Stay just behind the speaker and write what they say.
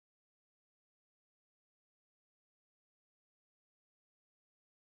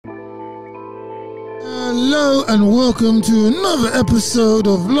Hello and welcome to another episode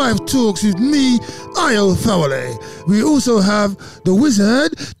of Live Talks with me, Fawole. We also have the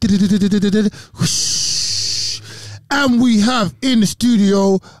wizard, and we have in the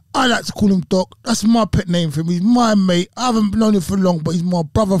studio, I like to call him Doc. That's my pet name for him. He's my mate. I haven't known him for long, but he's my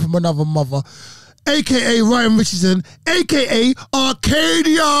brother from another mother. AKA Ryan Richardson, AKA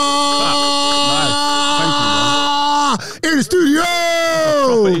Arkadia. Nice. Thank you, man. In the studio.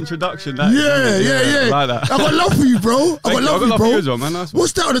 Proper introduction. That yeah. I like that. I got love for you, bro. I got love for you, bro. As well, man. Nice.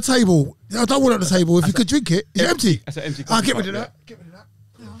 What's that on the table? I don't want it on the table. If you could drink it, it's empty. That's an empty I'll cup. get rid of that. Get rid of that.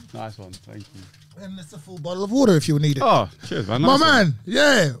 Nice one. Thank you. And it's a full bottle of water if you need it. Oh, cheers, man. My Nice man.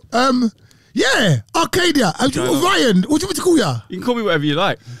 Yeah. Arkadia. Ryan, what do you want me to call ya? You can call me whatever you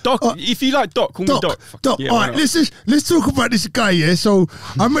like. Doc. If you like Doc, call me Doc. Doc. Yeah, all right, let's talk about this guy, yeah? So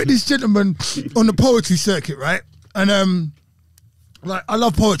I met this gentleman on the poetry circuit, right? And like, I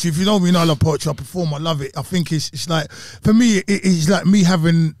love poetry. If you know me, you know I love poetry. I perform, I love it. I think it's like, for me, it's like me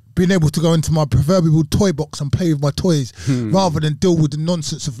having been able to go into my proverbial toy box and play with my toys rather than deal with the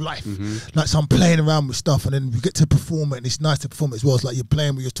nonsense of life. Like, so I'm playing around with stuff and then we get to perform it and it's nice to perform it as well. It's like you're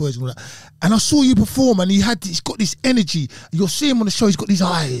playing with your toys and all that. And I saw you perform and he's got this energy. You'll see him on the show, he's got these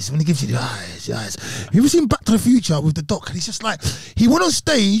eyes. When he gives you the eyes. You ever seen Back to the Future with the Doc? And he's just like, he went on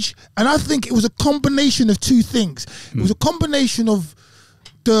stage and I think it was a combination of two things. It was a combination of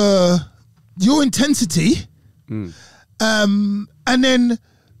your intensity and then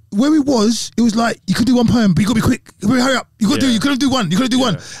where it was like, you could do one poem, but you got to be quick. You got to hurry up. You got to do one.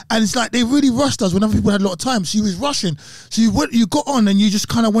 And it's like they really rushed us when other people had a lot of time. So you was rushing. So you got on and you just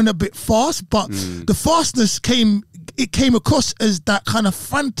kind of went a bit fast, but the fastness came across as that kind of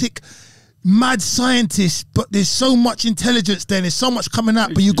frantic, mad scientist, but there's so much intelligence there, there's so much coming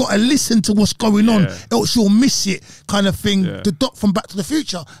out, but you got to listen to what's going on, else you'll miss it, kind of thing. The Doc from Back to the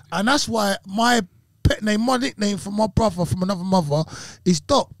Future. And that's why my pet name, my nickname from my brother from another mother is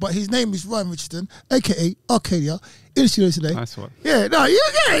Doc, but his name is Ryan Richardson, aka Arkadia, in the studio today. Nice one. Yeah. That's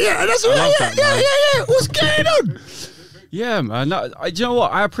right. Yeah. What's going on? Yeah, man. Do you know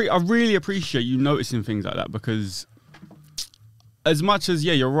what? I really appreciate you noticing things like that, because as much as,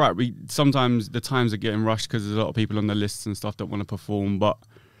 you're right, sometimes the times are getting rushed because there's a lot of people on the lists and stuff that want to perform, but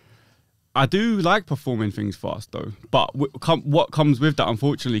I do like performing things fast though. But what comes with that,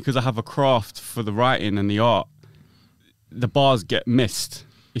 unfortunately, because I have a craft for the writing and the art, the bars get missed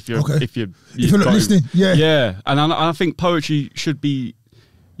if you're not listening. Yeah. And I think poetry should be,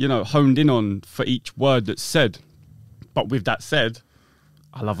 honed in on for each word that's said. But with that said,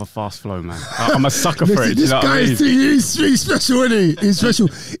 I love a fast flow, man. I'm a sucker for it. This guy is special, isn't he? He's special.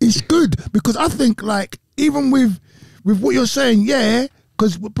 It's good because I think, like, even with what you're saying,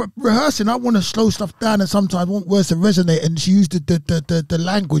 because rehearsing, I want to slow stuff down and sometimes I want words to resonate and use the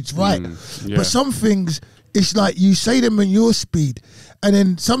language right. But some things, it's like you say them in your speed, and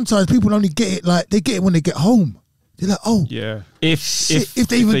then sometimes people only get it, like, they get it when they get home. They're like, oh, yeah. If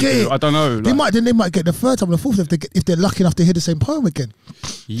they even get it, I don't know. They might get the third time or the fourth if they're lucky enough to hear the same poem again.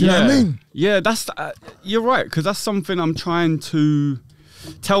 Do you know what I mean? Yeah, that's you're right, because that's something I'm trying to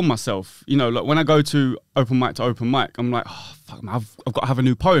tell myself. Like when I go to open mic, I'm like, oh fuck, man, I've got to have a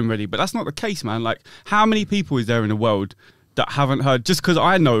new poem ready. But that's not the case, man. Like, how many people is there in the world that haven't heard? Just because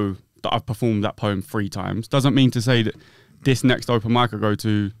I know that I've performed that poem 3 times doesn't mean to say that this next open mic I go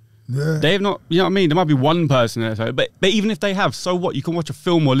to, they've not, you know what I mean? There might be one person there, but even if they have, so what? You can watch a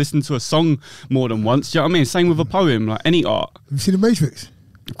film or listen to a song more than once. Do you know what I mean? Same with a poem, like any art. Have you seen The Matrix?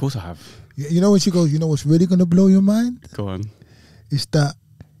 Of course I have. You know when she goes, you know what's really going to blow your mind? Go on. It's that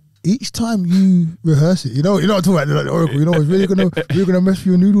each time you rehearse it, you know what I'm talking about, like the Oracle, you know what's really gonna mess with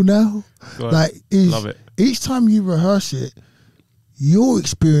your noodle now? Like, love it. Each time you rehearse it, you're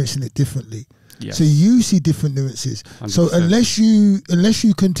experiencing it differently. Yes. So you see different nuances. 100%. So unless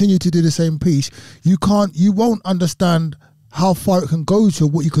you continue to do the same piece, you won't understand how far it can go to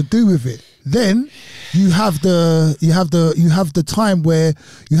what you could do with it. Then you have the time where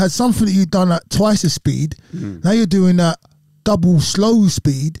you had something that you've done at twice the speed. Now you're doing that double slow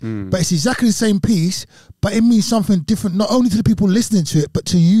speed, but it's exactly the same piece, but it means something different, not only to the people listening to it, but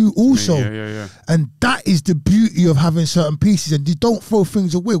to you also. Yeah. And that is the beauty of having certain pieces, and you don't throw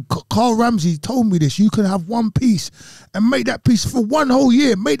things away. Carl Ramsey told me this: you can have one piece and make that piece for one whole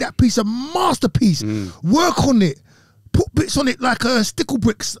year, make that piece a masterpiece, work on it, put bits on it like stickle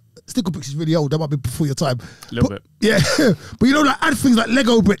bricks. Stickle bricks is really old, that might be before your time. A little bit. Yeah, but like add things like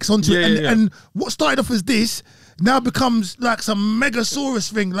Lego bricks onto it, and what started off as this now becomes like some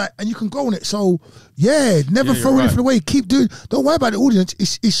Megasaurus thing, like, and you can go on it. So never throw anything away. Keep doing. Don't worry about the audience.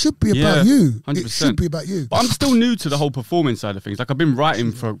 It should be about you. 100%. It should be about you. But I'm still new to the whole performing side of things. Like, I've been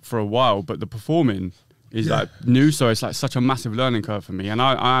writing for a while, but the performing, is like new, so it's like such a massive learning curve for me, and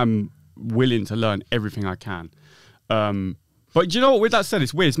I'm willing to learn everything I can. But do you know what? With that said,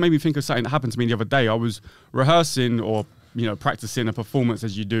 it's weird. It's made me think of something that happened to me the other day. I was rehearsing or practicing a performance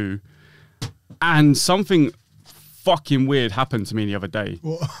as you do, and something fucking weird happened to me the other day.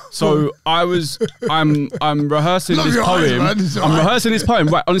 What? So I'm rehearsing this poem. I'm rehearsing this poem.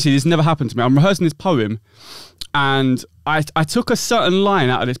 Right, honestly, this never happened to me. I'm rehearsing this poem, and I took a certain line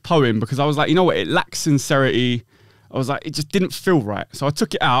out of this poem because I was like, you know what? It lacks sincerity. I was like, it just didn't feel right. So I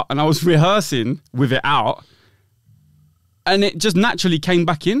took it out and I was rehearsing with it out, and it just naturally came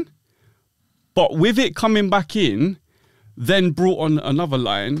back in. But with it coming back in, then brought on another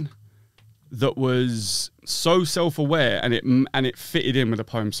line that was so self-aware, and it fitted in with the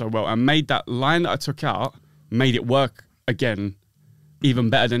poem so well, and made that line that I took out, made it work again even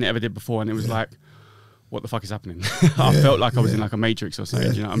better than it ever did before. And it was like, what the fuck is happening? I felt like I was in like a Matrix or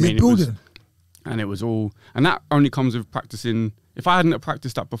something. Do you know what I mean? It was all, and that only comes with practicing. If I hadn't have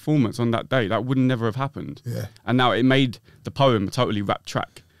practiced that performance on that day, that would never have happened. Yeah. And now it made the poem a totally rap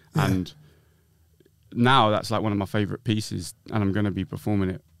track. Yeah. And now that's like one of my favorite pieces, and I'm going to be performing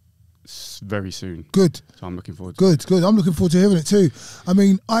it very soon. Good. So I'm looking forward to it. Good. I'm looking forward to hearing it too. I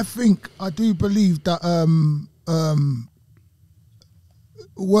mean, I do believe that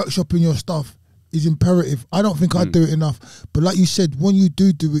workshopping your stuff is imperative. I don't think I do it enough. But like you said, when you do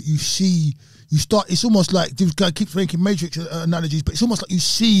it, you see, you start, it's almost like, this guy keeps making Matrix analogies, but it's almost like you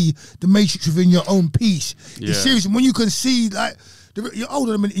see the Matrix within your own piece. Yeah. It's serious. And when you can see, like, you're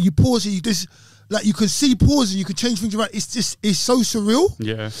older, I mean, you pause it, you can see pauses, you can change things around. It's so surreal.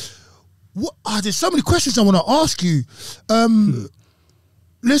 Yeah. There's so many questions I want to ask you.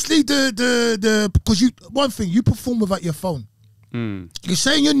 Let's leave because one thing, you perform without your phone. You're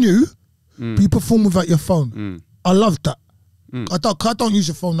saying you're new, but you perform without your phone. I love that. I don't use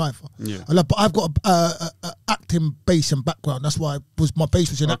a phone either. Yeah. But I've got a acting base and background. That's why my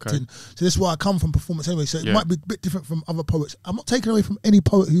base was in acting. So this is why I come from performance anyway. So it might be a bit different from other poets. I'm not taking away from any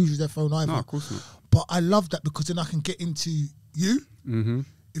poet who uses their phone either. No, of course not. But I love that because then I can get into you.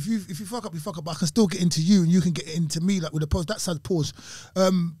 If you fuck up, you fuck up. But I can still get into you, and you can get into me, like with the pause. That sounds pause.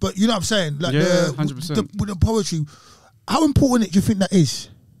 But you know what I'm saying? Like 100%. With the poetry, how important do you think that is?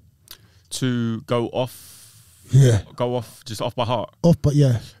 To go off. Yeah. Go off, just off by heart. But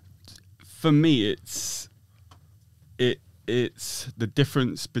yeah. For me, it's the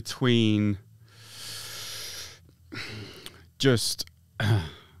difference between just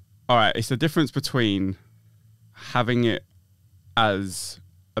all right. It's the difference between having it as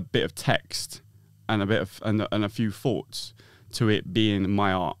a bit of text and a bit of and a few thoughts to it being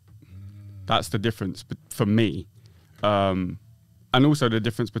my art. That's the difference for me, and also the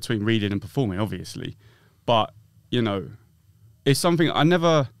difference between reading and performing, obviously. But it's something I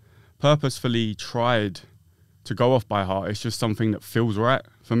never purposefully tried to go off by heart. It's just something that feels right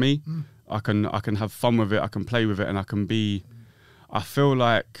for me. I can have fun with it. I can play with it, and I can be. I feel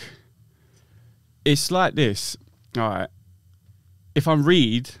like it's like this. All right. If I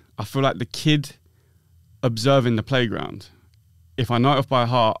read, I feel like the kid observing the playground. If I know it off by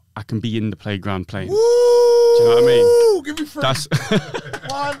heart, I can be in the playground playing. Woo! Do you know what I mean? Give me three. That's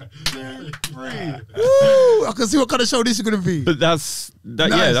 1, 2, 3. Woo! I can see what kind of show this is going to be. But that's nice.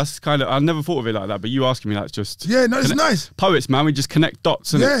 Yeah, that's kind of, I never thought of it like that, but you asking me, that's just... Yeah, no, it's nice. Poets, man, we just connect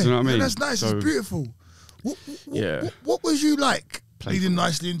dots, innit? Do you know what I mean? Yeah, that's nice, so, it's beautiful. What was you like leading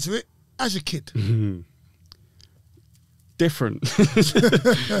nicely into it as a kid? Different.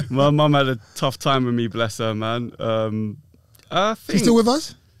 My mum had a tough time with me, bless her, man. She's still with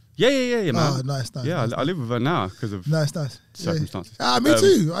us? Yeah, man. Oh, nice. Yeah, I live with her now because of circumstances. Yeah. Me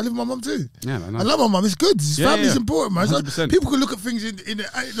too. I live with my mum too. Yeah, man. Nice. I love my mum. It's good. Family's important, man. 100%. People can look at things I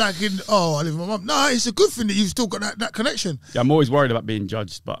live with my mum. No, it's a good thing that you've still got that connection. Yeah, I'm always worried about being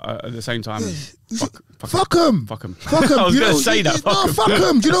judged, but at the same time, fuck them. Fuck them. I was going to say that. No, fuck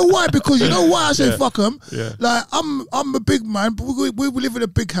them. Do you know why? Because you know why I say fuck them? Yeah. Like, I'm a big man, but we live in a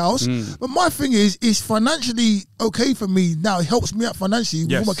big house. But my thing is financially okay for me now. It helps me out financially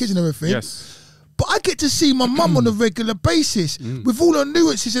with all my kids and everything. Yes. But I get to see my mum on a regular basis with all her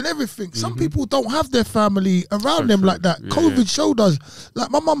nuances and everything. Some people don't have their family around them like that. COVID showed us.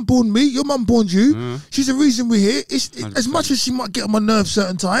 Like, my mum born me, your mum born you. She's the reason we're here. It's as much as she might get on my nerves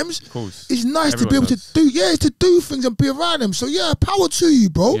certain times. Of course. It's nice to be able to do things and be around them. So yeah, power to you,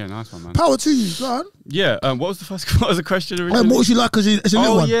 bro. Yeah, nice one, man. Power to you, go on. Yeah. What was the question originally? What was you like as a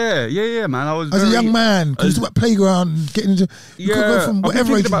little one? Yeah, man. I was as a young man. Because you talk about playground, getting into. You could go from whatever. I've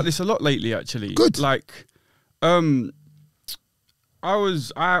been thinking about this a lot lately, actually. Good. Like, I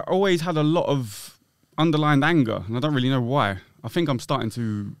always had a lot of underlying anger, and I don't really know why. I think I'm starting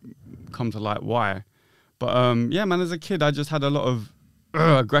to come to light why. But yeah, man, as a kid, I just had a lot of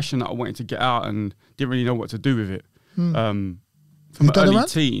aggression that I wanted to get out and didn't really know what to do with it. From an early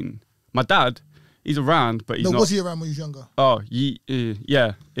teen. My dad, he's around, but he's not. Was he around when he was younger? Oh,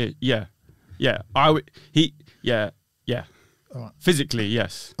 yeah. All right. Physically,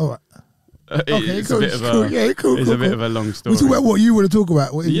 yes. All right. It's a bit of a It's a bit of a long story. We'll talk about what you want to talk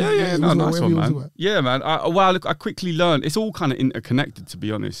about. Nice one, man. Yeah, man. I quickly learned. It's all kind of interconnected, to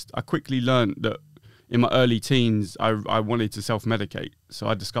be honest. I quickly learned that in my early teens, I wanted to self-medicate. So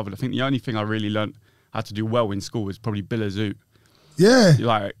I discovered, I think the only thing I really learned how to do well in school was probably Bill Zoot. Yeah.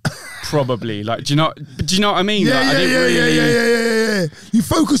 Like, probably. Like, do you know what I mean? Yeah, like, yeah. You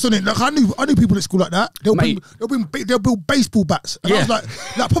focus on it. Like I knew people at school like that. They'll build baseball bats. And I was like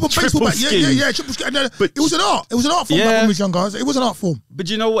proper baseball bat. Yeah, triple skin. But it was an art. It was an art form back when we was younger. It was an art form. But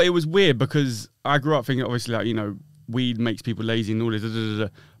you know what? It was weird because I grew up thinking, obviously, like, you know, weed makes people lazy and all this.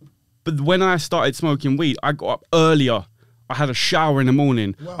 But when I started smoking weed, I got up earlier. I had a shower in the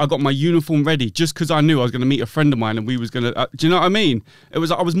morning. Wow. I got my uniform ready just because I knew I was going to meet a friend of mine and we was going to... do you know what I mean? It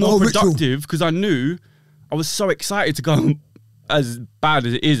was I was more productive because I knew I was so excited to go, as bad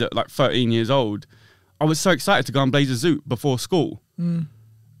as it is at like 13 years old, I was so excited to go and blaze a zoot before school.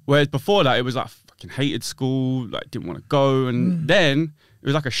 Whereas before that, it was like, I fucking hated school, like didn't want to go. And then it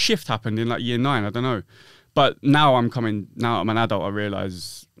was like a shift happened in like year 9, I don't know. But now I'm an adult, I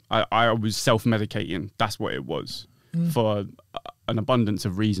realise I was self-medicating. That's what it was. For an abundance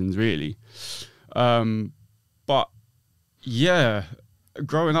of reasons, really. But yeah,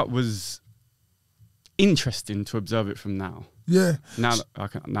 growing up was interesting to observe it from now. Yeah. Now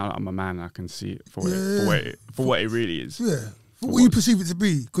that I'm a man, I can see it for what it really is. Yeah. For what you perceive it to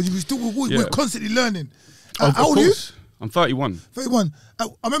be, because we're constantly learning. How old are you? I'm 31. 31. I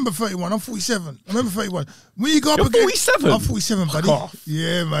remember 31. I'm 47. I remember 31. When you go up You're again... 47? I'm 47, buddy. Fuck off.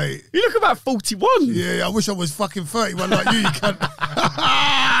 Yeah, mate. You look about 41. Yeah, I wish I was fucking 31 like you can't.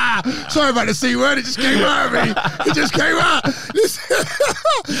 Sorry about the C word. It just came out of me. It just came out.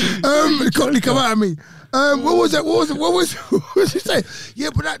 It couldn't come out of me. What was that? What was you say?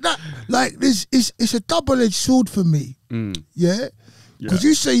 Yeah, but that like this it's a double-edged sword for me. Yeah? Because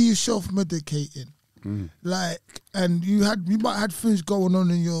you say you're self-medicating. Like, and you might have had things going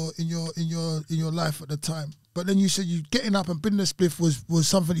on in your life at the time, but then you said you getting up and bending a spliff was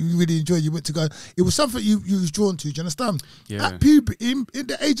something you really enjoyed. You went to go. It was something you was drawn to. Do you understand? Yeah. At puberty, in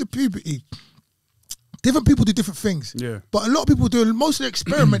the age of puberty, different people do different things. Yeah. But a lot of people do mostly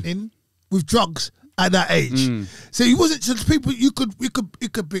experimenting with drugs at that age. So it wasn't just people. You could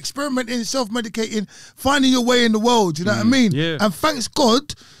be experimenting, self-medicating, finding your way in the world. You know what I mean? Yeah. And thanks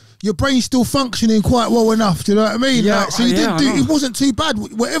God, your brain's still functioning quite well enough. Do you know what I mean? Yeah, like, so you didn't do. It wasn't too bad.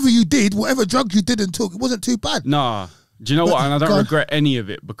 Whatever you did, whatever drug you did and took, it wasn't too bad. Nah. Do you know what? And I don't regret any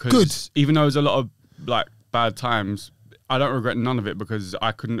of it because even though it was a lot of like bad times, I don't regret none of it because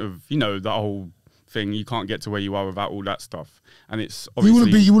I couldn't have, you know, the whole thing. You can't get to where you are without all that stuff. And it's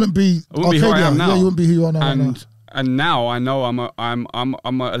obviously you wouldn't be who I am now. Yeah, you wouldn't be who you are now. And now I know I'm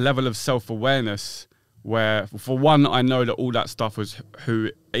a level of self-awareness where, for one, I know that all that stuff was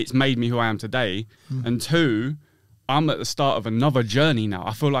it's made me who I am today, and two, I'm at the start of another journey now.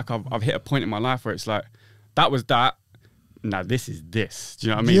 I feel like I've hit a point in my life where it's like, that was that, now this is this. Do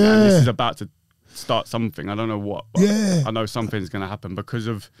you know what I mean? Yeah. And this is about to start something. I don't know what, but I know something's going to happen because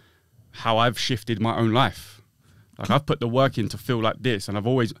of how I've shifted my own life. Like, I've put the work in to feel like this, and I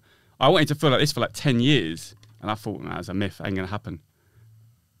wanted to feel like this for like 10 years, and I thought, nah, it's a myth, it ain't going to happen.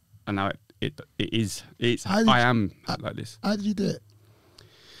 And now it is. I am like this. How did you do it?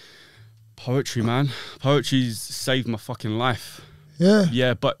 Poetry, man. Poetry's saved my fucking life. Yeah.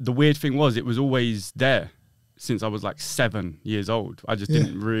 Yeah, but the weird thing was, it was always there since I was like 7 years old. I just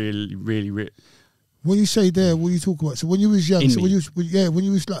didn't really. When you say there, what are you talking about? So when you was young, when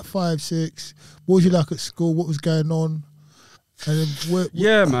you was like 5, 6, what was you like at school? What was going on? And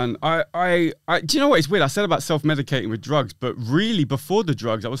then man. I do you know what? It's weird. I said about self-medicating with drugs, but really before the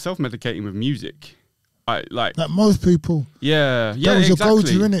drugs, I was self-medicating with music. Like most people. Yeah. That was your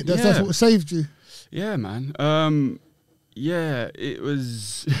go-to, innit? That's what saved you. Yeah, man. It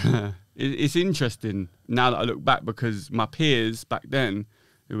was. It's interesting now that I look back because my peers back then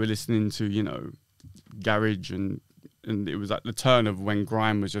who were listening to, you know, garage and it was like the turn of when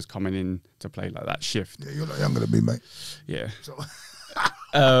grime was just coming in to play, like that shift. Yeah, you're not younger than me, mate. Yeah. So.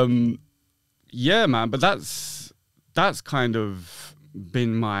 Yeah, man. But that's kind of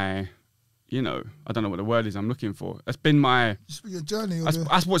been my, you know, I don't know what the word is I'm looking for. That's been my... Just your journey.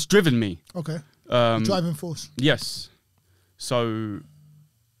 That's what's driven me. Okay. Driving force. Yes. So,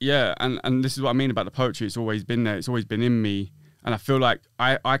 yeah, and this is what I mean about the poetry. It's always been there. It's always been in me. And I feel like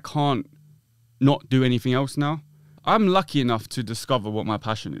I can't not do anything else now. I'm lucky enough to discover what my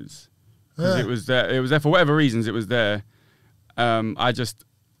passion is. Because it was there for whatever reasons, it was there. I just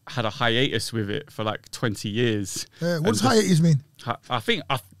had a hiatus with it for like 20 years. What does hiatus mean?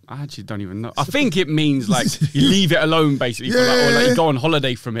 I actually don't even know. I think it means like you leave it alone basically, or like you go on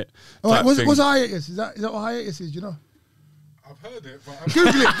holiday from it. All right, what's hiatus? Is that what hiatus is? You know? I've heard it, but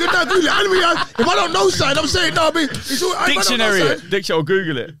Google it. Google it. If I don't know something, I'm saying no. I mean, it's all, dictionary or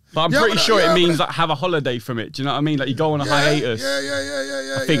Google it. But I'm pretty sure it means like have a holiday from it. Do you know what I mean? Like you go on a hiatus.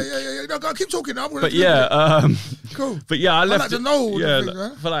 Yeah. I think. No, go, keep talking. But yeah, cool. But yeah, I left like to know.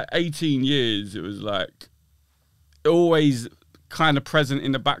 Yeah, for like 18 years, it was like always kind of present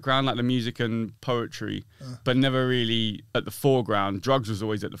in the background, like the music and poetry, but never really at the foreground. Drugs was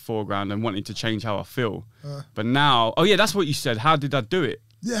always at the foreground and wanting to change how I feel. But now, oh yeah, that's what you said. How did I do it?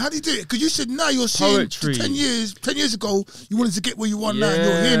 Yeah, how do you do it? Because you said now you're seeing Poetry. 10 years ago, you wanted to get where you are now and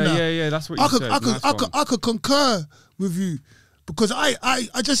you're here now. Yeah, that's what you said. I could concur with you because I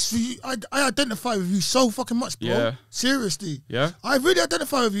identify with you so fucking much, bro. Yeah. Seriously. Yeah? I really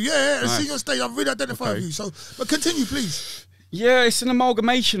identify with you. Yeah. I Nice. see your stage. I really identify with you. So, but continue, please. Yeah, it's an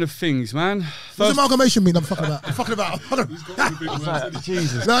amalgamation of things, man. What's amalgamation mean? I'm fucking about.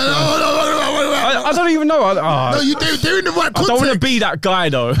 Jesus. No. I don't even know. No, they're in the right context. I don't want to be that guy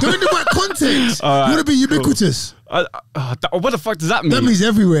though. They're in the right context. All right, you want to be ubiquitous. Cool. What the fuck does that mean? That means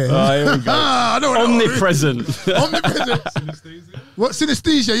everywhere. Here we go. I don't know. Omnipresent. Omnipresent. What?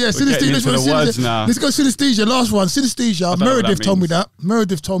 Synesthesia, yeah. Synesthesia. Let's go synesthesia. Last one. Synesthesia. Meredith told me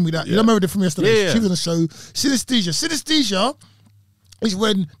that. Yeah. You know Meredith from yesterday? Yeah. She was on the show. Synesthesia. Synesthesia is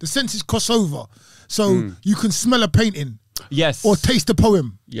when the senses cross over. So you can smell a painting. Yes. Or taste a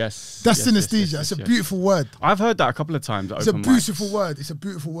poem. Yes. That's synesthesia. It's a beautiful word. I've heard that a couple of times. It's a beautiful word. It's a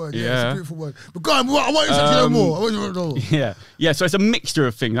beautiful word. Yeah. It's a beautiful word. But go on, I want you to know more. I want you to know more. Yeah. So it's a mixture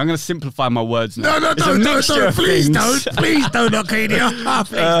of things. I'm going to simplify my words now. No, please don't. Please don't,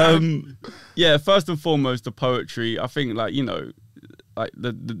 Arkadia. Yeah, first and foremost, the poetry. I think, like, you know, like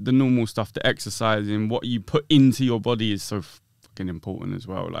the normal stuff, the exercising, what you put into your body is so fucking important as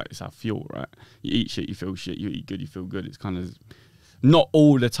well. Like, it's our fuel, right? You eat shit, you feel shit. You eat good, you feel good. It's kind of not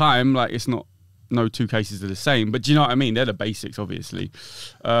all the time. Like, it's not, no two cases are the same. But do you know what I mean? They're the basics, obviously.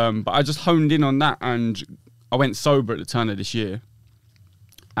 But I just honed in on that, and I went sober at the turn of this year.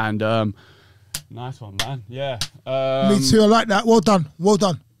 And nice one, man. Yeah. Me too. I like that. Well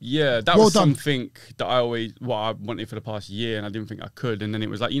done. Yeah, that was something that I wanted for the past year, and I didn't think I could. And then it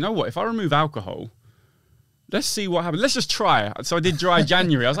was like, you know what? If I remove alcohol, let's see what happens. Let's just try. So I did dry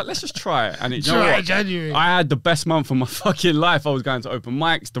January. I was like, let's just try it. And January. I had the best month of my fucking life. I was going to open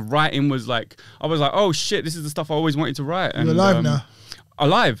mics. The writing was like, I was like, oh shit, this is the stuff I always wanted to write. And you're alive now.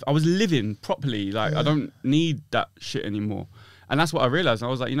 Alive. I was living properly. Like, I don't need that shit anymore. And that's what I realized. I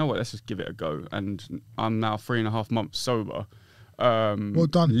was like, you know what? Let's just give it a go. And I'm now 3.5 months sober. Well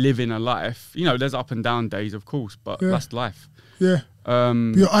done. Living a life. You know, there's up and down days, of course, but that's life. Yeah.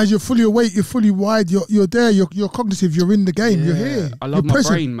 Your eyes, you're fully awake, you're fully wide, you're there, you're cognitive, you're in the game, you're here. I love my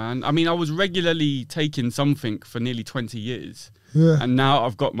brain, man. I mean, I was regularly taking something for nearly 20 years. Yeah. And now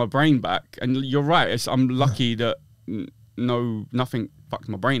I've got my brain back. And you're right, I'm lucky that nothing fucked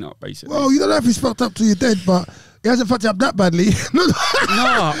my brain up, basically. Well, you don't know if it's fucked up till you're dead, but it hasn't fucked up that badly.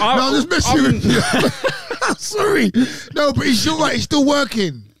 I'm just messing with you. Sorry. No, but it's right, it's still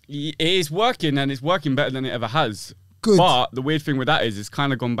working. It is working, and it's working better than it ever has. Good. But the weird thing with that is it's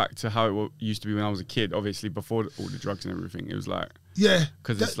kind of gone back to how it used to be when I was a kid, obviously, before all the drugs and everything. It was like, yeah.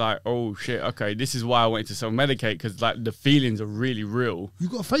 Because it's like, oh shit, okay, this is why I wanted to self-medicate, because like the feelings are really real. You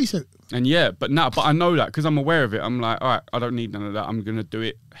got to face it. And but I know that because I'm aware of it. I'm like, all right, I don't need none of that. I'm going to do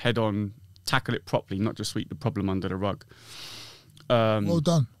it head on, tackle it properly, not just sweep the problem under the rug. Well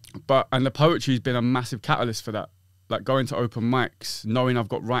done. And the poetry's been a massive catalyst for that. Like going to open mics, knowing I've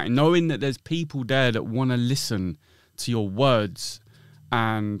got writing, knowing that there's people there that want to listen to your words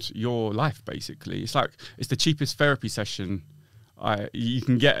and your life, basically. It's like, it's the cheapest therapy session you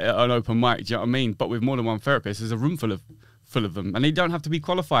can get at an open mic, do you know what I mean? But with more than one therapist, there's a room full of them. And they don't have to be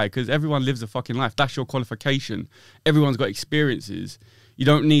qualified, because everyone lives a fucking life. That's your qualification. Everyone's got experiences. You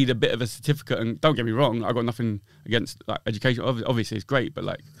don't need a bit of a certificate. And don't get me wrong, I've got nothing against like education. Obviously, it's great, but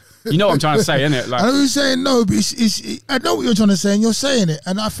like, you know what I'm trying to say, innit? Like, I know you're saying no, but I know what you're trying to say, and you're saying it,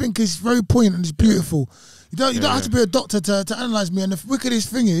 and I think it's very poignant and it's beautiful. You don't have to be a doctor to analyze me. And the wickedest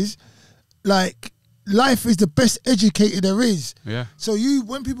thing is, like, life is the best educator there is. Yeah. So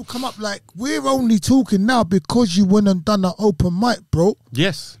when people come up, like, we're only talking now because you went and done an open mic, bro.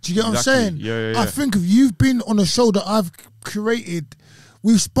 Yes. Do you get what I'm saying? Yeah. I think if you've been on a show that I've curated,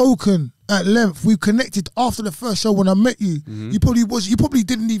 we've spoken, at length. We connected after the first show when I met you. You probably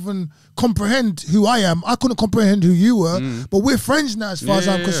didn't even comprehend who I am. I couldn't comprehend who you were, but we're friends now as far as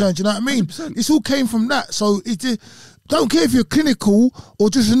I'm concerned. You know what I mean? 100%. It's all came from that. So don't care if you're clinical or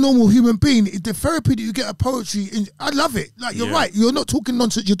just a normal human being. The therapy that you get at poetry, I love it. Like, you're right. You're not talking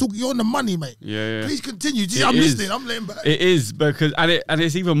nonsense. You're on the money, mate. Yeah. Please continue. I'm listening. I'm letting back. It is, because and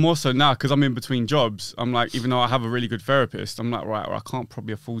it's even more so now because I'm in between jobs. I'm like, even though I have a really good therapist, I'm like, right, well, I can't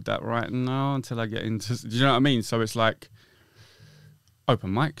probably afford that right now until I get into. Do you know what I mean? So it's like open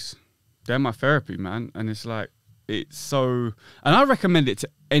mics. They're my therapy, man, and it's like. It's so, and I recommend it to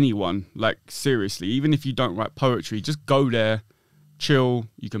anyone, like seriously, even if you don't write poetry, just go there, chill,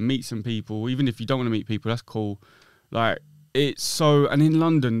 you can meet some people. Even if you don't want to meet people, that's cool. Like, it's so, and in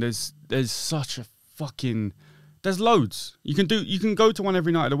London, there's such a fucking, there's loads. You can go to one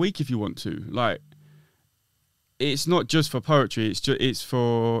every night of the week if you want to. Like, it's not just for poetry, it's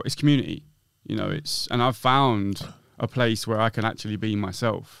community, you know, and I've found a place where I can actually be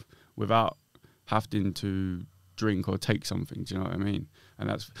myself without having to drink or take something. Do you know what I mean? And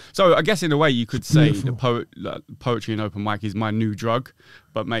that's so. I guess in a way you could say the poetry and open mic is my new drug.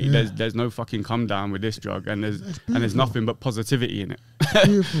 But mate, there's no fucking come down with this drug, and there's nothing but positivity in it.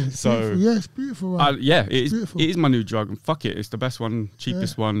 Beautiful. So beautiful. Yeah, it's beautiful. Right? It is my new drug, and fuck it, it's the best one,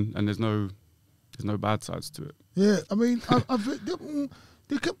 cheapest one, and there's no bad sides to it. Yeah, I mean, we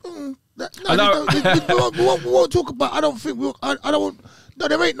won't talk about. I don't think I don't. No,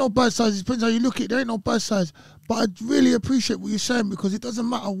 there ain't no bad sides. It depends how you look at it. There ain't no bad sides. But I really appreciate what you're saying, because it doesn't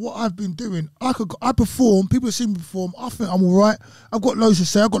matter what I've been doing. I perform. People see me perform. I think I'm all right. I've got loads to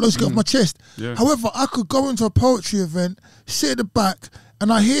say. I've got loads to get off my chest. Yeah. However, I could go into a poetry event, sit at the back,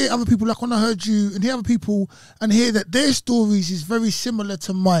 and I hear other people, like when I heard you, and hear other people, and hear that their stories is very similar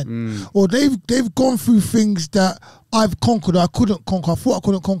to mine, or they've gone through things that I've conquered, I couldn't conquer, I thought I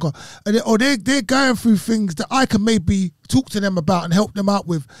couldn't conquer, or they're going through things that I can maybe talk to them about and help them out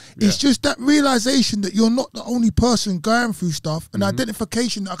with. Yeah. It's just that realization that you're not the only person going through stuff, and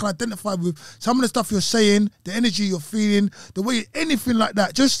identification that I can identify with some of the stuff you're saying, the energy you're feeling, the way, anything like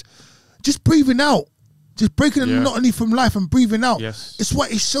that. Just breathing out. Just breaking the monotony from life and breathing out. Yes. It's why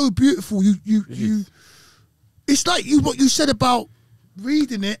it's so beautiful. It's like what you said about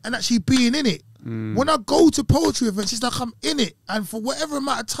reading it and actually being in it. When I go to poetry events, it's like I'm in it. And for whatever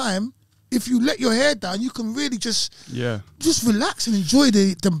amount of time, if you let your hair down, you can really just relax and enjoy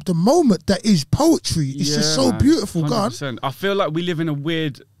the moment that is poetry. It's just so beautiful, God. I feel like we live in a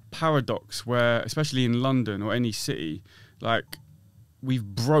weird paradox where, especially in London or any city, like, we've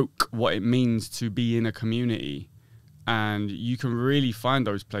broke what it means to be in a community, and you can really find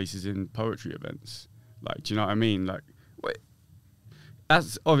those places in poetry events. Like, do you know what I mean? Like,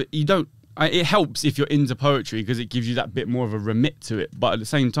 it helps if you're into poetry because it gives you that bit more of a remit to it. But at the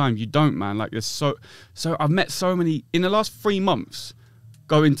same time, you don't, man. Like, there's so I've met so many in the last 3 months,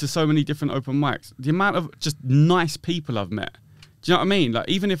 going to so many different open mics. The amount of just nice people I've met. Do you know what I mean? Like,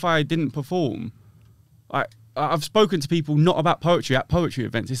 even if I didn't perform, I've spoken to people not about poetry at poetry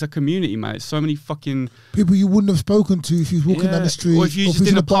events. It's a community, man. It's so many fucking people you wouldn't have spoken to if you was walking down the street, or if you just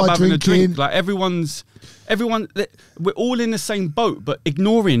in a pub having a drink. Like, everyone, we're all in the same boat, but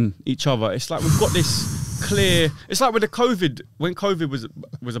ignoring each other. It's like we've got this clear. It's like with the COVID, when COVID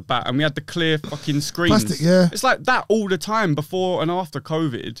was about, and we had the clear fucking screens. Plastic, yeah. It's like that all the time, before and after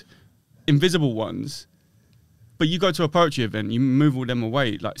COVID, invisible ones. But you go to a poetry event, you move all them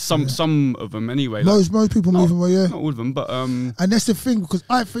away. Like some of them anyway. Most people move them away, yeah. Not all of them, but and that's the thing, because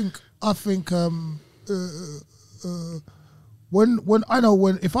I think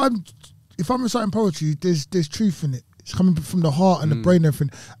if I'm reciting poetry, there's truth in it. It's coming from the heart and the brain and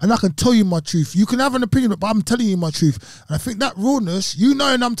everything. And I can tell you my truth. You can have an opinion, but I'm telling you my truth. And I think that rawness, and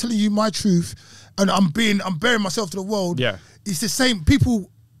I'm telling you my truth, and I'm bearing myself to the world. Yeah. It's the same.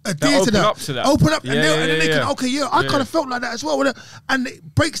 People adhere to that. Open up, and then they can, I kind of felt like that as well. And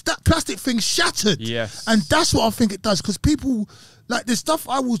it breaks that plastic thing shattered. Yes. And that's what I think it does, because people, like, there's stuff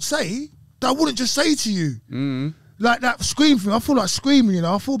I would say that I wouldn't just say to you. Like that scream thing, I feel like screaming, you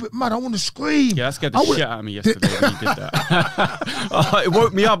know. I feel a bit mad, I want to scream. Yeah, that scared the shit out of me yesterday when you did that. It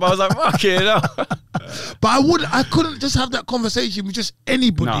woke me up, I was like, fuck it. But I couldn't just have that conversation with just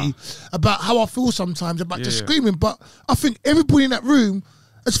anybody about how I feel sometimes, about just screaming. But I think everybody in that room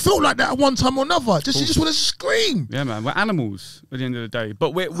has felt like that at one time or another. You just want to scream. Yeah, man, we're animals at the end of the day.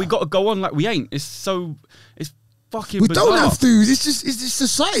 But we got to go on like we ain't. It's fucking bizarre. Don't have to. It's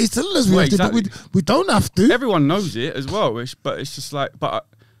society telling us we have to, but we don't have to. Everyone knows it as well, but it's just like,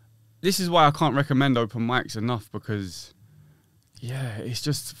 this is why I can't recommend open mics enough, because it's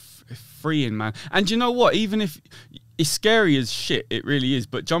just freeing, man. And you know what? Even if it's scary as shit. It really is.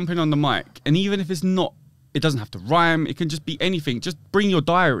 But jumping on the mic, and even if it's not, it doesn't have to rhyme. It can just be anything. Just bring your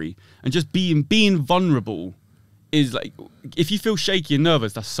diary and just being vulnerable is like, if you feel shaky and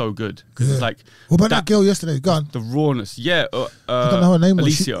nervous, that's so good. Because it's like, what about that girl yesterday? Go on. The rawness. Yeah. I don't know her name.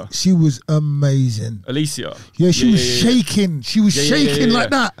 Alicia. She was amazing. Alicia. Yeah, she was shaking. She was shaking like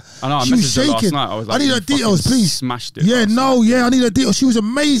that. I know. She was shaking. Last night. I was like, I need her details, please. Smashed it. Yeah, I need her details. She was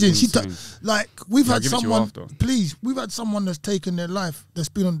amazing. Like we've had give it to you someone. after. Please, we've had someone that's taken their life that's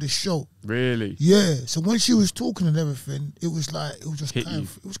been on this show. Really? Yeah. So when she was talking and everything, it was like it was just Hit going, you.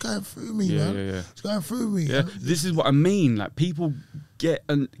 it was going through me, man. Yeah. It was going through me. Yeah. This is what I mean. Like people get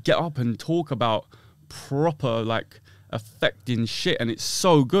up and talk about proper like affecting shit, and it's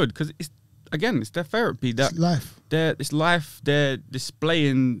so good because it's their therapy. That it's life. It's life. They're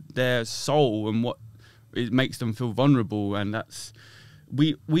displaying their soul and what it makes them feel vulnerable, and that's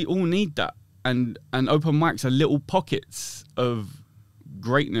we all need that. And open mics are little pockets of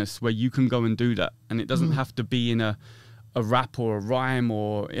greatness where you can go and do that, and it doesn't have to be in a rap or a rhyme,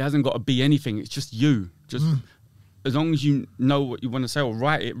 or it hasn't got to be anything. It's just you. Just as long as you know what you want to say, or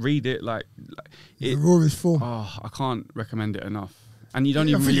write it, read it, like it. The raw is full. Oh, I can't recommend it enough. And you don't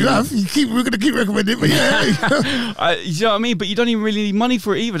even really. We're gonna keep recommending it, but you know what I mean. But you don't even really need money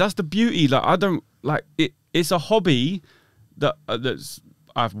for it either. That's the beauty. Like I don't like it. It's a hobby that's.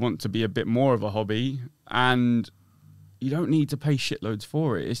 I want to be a bit more of a hobby, and you don't need to pay shitloads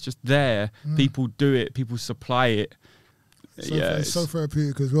for it. It's just there. People do it. People supply it. So it's so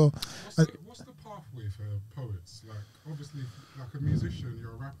therapeutic as well. What's the pathway for poets? Like, obviously, like a musician,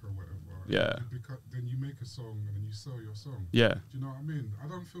 you're a rapper or whatever. Yeah. Then you make a song and then you sell your song. Yeah. Do you know what I mean? I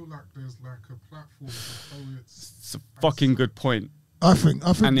don't feel like there's like a platform for poets. It's a fucking good point. I think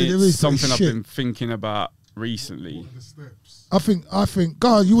and there it's is something I've been thinking about recently. What are the steps? I think.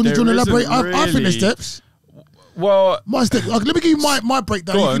 God, you want to elaborate? I think the steps. Well, my step. Let me give you my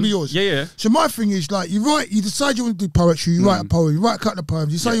breakdown. You give me yours. Yeah. So my thing is like you decide you want to do poetry. You write a poem. You write a couple of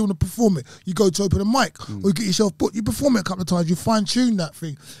poems. You decide you want to perform it. You go to open a mic or you get yourself booked. You perform it a couple of times. You fine tune that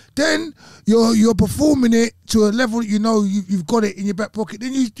thing. Then you're performing it to a level that you know you've got it in your back pocket.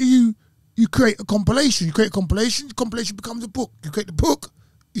 Then you create a compilation. You create a compilation. The compilation becomes a book. You create the book.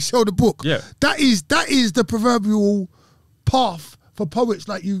 You sell the book. Yeah. That is the proverbial path for poets.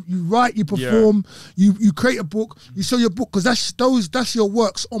 Like you write, you perform, you create a book, you sell your book, because that's your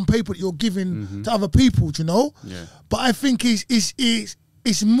works on paper that you're giving to other people, you know? Yeah. But I think it's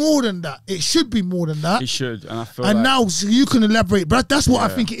more than that. It should be more than that. It should, and I feel and now so you can elaborate, but that's what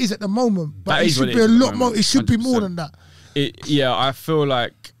I think it is at the moment. But that it should be a lot more. It should 100%. Be more than that. I feel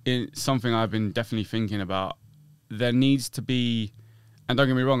like it's something I've been definitely thinking about. There needs to be, and don't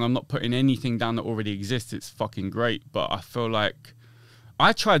get me wrong, I'm not putting anything down that already exists. It's fucking great, but I feel like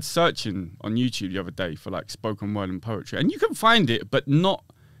I tried searching on YouTube the other day for like spoken word and poetry, and you can find it, but not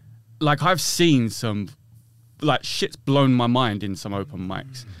like I've seen some like shit's blown my mind in some open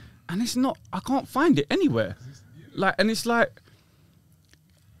mics, and it's not. I can't find it anywhere. Like, and it's like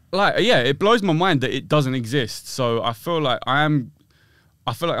it blows my mind that it doesn't exist. So I feel like I'm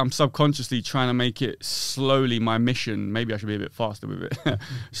subconsciously trying to make it slowly my mission. Maybe I should be a bit faster with it.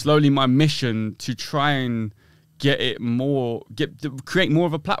 Slowly my mission to try and create more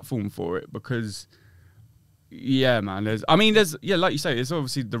of a platform for it, because man, there's like you say, it's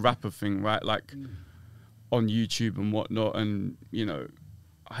obviously the rapper thing, right? Like on YouTube and whatnot, and you know,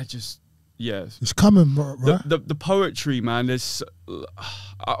 it's coming, right? The poetry, man. There's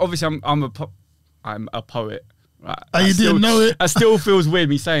obviously I'm a poet. Right. You didn't know it? It still feels weird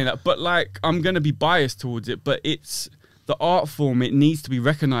me saying that, but like I'm gonna be biased towards it. But it's the art form; it needs to be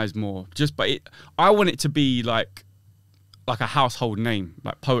recognized more. I want it to be like a household name,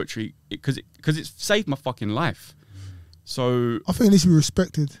 like poetry, because it's saved my fucking life. So I think it needs to be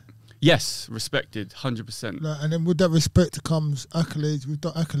respected. Yes, respected, 100%. And then with that respect comes accolades. With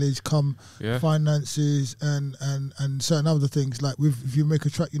that accolades come finances and certain other things. Like if you make a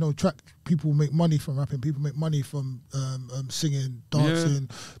track, people make money from rapping. People make money from singing, dancing,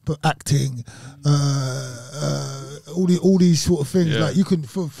 but acting, all these sort of things. Yeah. Like you can,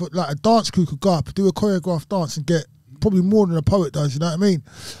 for like a dance crew could go up, do a choreographed dance and get probably more than a poet does, you know what I mean?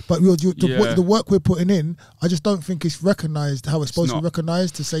 But the work we're putting in, I just don't think it's recognised how it's supposed to be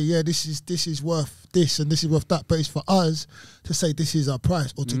recognised, to say, this is worth this and this is worth that. But it's for us to say this is our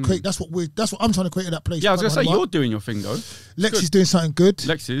price, or to create. That's what I'm trying to create in that place. Yeah, I was gonna say, you're doing your thing though. Lex is doing something good.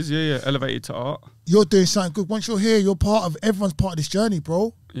 Lex is, elevated to art. You're doing something good. Once you're here, everyone's part of this journey,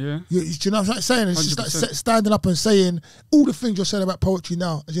 bro. Yeah. Do you know what I'm saying? It's 100%. Just like standing up and saying all the things you're saying about poetry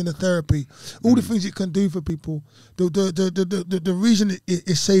now, as in the therapy, all the things it can do for people, the reason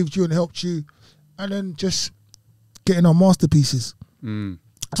it saved you and helped you, and then just getting our masterpieces. Mm.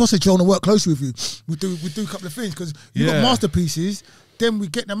 So I said, Joe, I want to work closely with you. We do a couple of things because you got masterpieces. Then we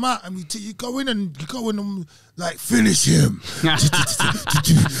get them out and you go in and like finish him. Love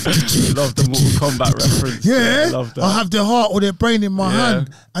the Mortal Kombat reference. Yeah, I love that. I have their heart or their brain in my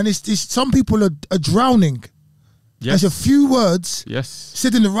hand, and it's some people are drowning. Yes. There's a few words. Yes.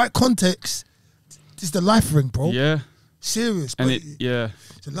 Said in the right context. It's the life ring, bro. Yeah. Serious. And but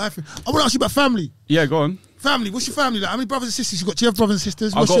it's a life ring. I want to ask you about family. Yeah, go on. Family, what's your family like? How many brothers and sisters you got? Do you have brothers and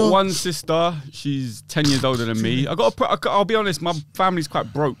sisters? I've got one sister. She's 10 years older than me. I'll be honest, my family's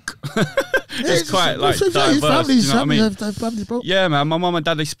quite brote. It's quite like diverse. Families, you know what I mean? Families, bro. Yeah, man. My mum and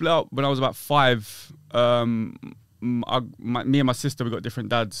dad, they split up when I was about 5. Me and my sister, we got different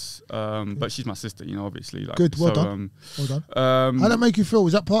dads. But she's my sister, you know, obviously. Like, good, well done. Well done. How did that make you feel?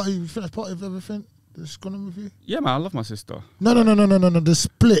 Was that part of you? Think that's part of everything that's gone on with you? Yeah, man. I love my sister. No. The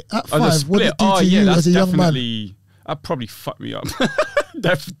split at 5. The split. What did it do to you that's as a young man? That probably fucked me up.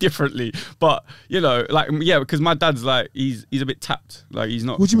 Differently, but you know, like because my dad's like he's a bit tapped. Like he's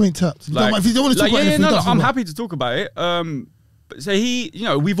not. What do you mean tapped? Like, if you don't want to talk about anything, I'm happy to talk about it. But so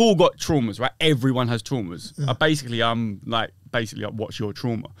we've all got traumas, right? Everyone has traumas. Yeah. I'm like what's your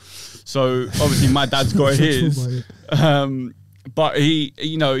trauma? So obviously my dad's got his. But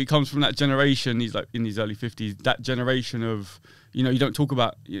he comes from that generation. He's like in his early 50s. That generation of you don't talk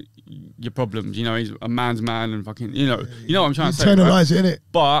about your problems. You know, he's a man's man and fucking you know what I'm trying to say. Internalize it, innit?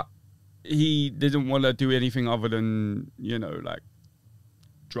 But he didn't want to do anything other than like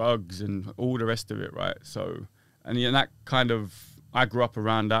drugs and all the rest of it, right? So and that kind of I grew up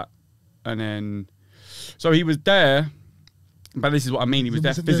around that, and then so he was there. But this is what I mean. He was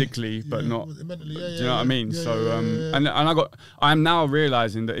there physically, but not mentally. Do you know what I mean? And I'm now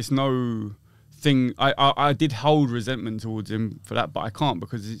realizing that it's no thing. I did hold resentment towards him for that, but I can't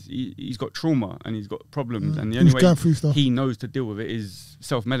because he's got trauma and he's got problems, and the only way he knows to deal with it is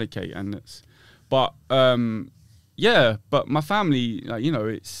self-medicate. And but my family, like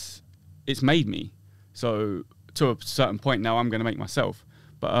it's made me. So to a certain point now, I'm gonna make myself.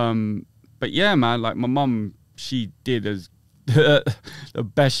 But yeah, man, like my mum, she did as the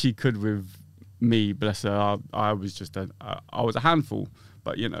best she could with me, bless her. I was just I was a handful,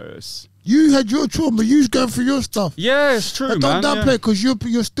 but you had your trauma. You was going through your stuff. Yeah, it's true, man. Don't downplay it because you've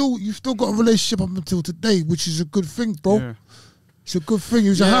still got a relationship up until today, which is a good thing, bro. Yeah. It's a good thing. He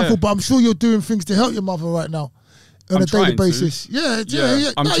was a handful, but I'm sure you're doing things to help your mother right now on a daily basis. Yeah. You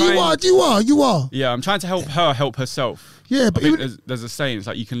are. Yeah, I'm trying to help her help herself. Yeah, but there's a saying, it's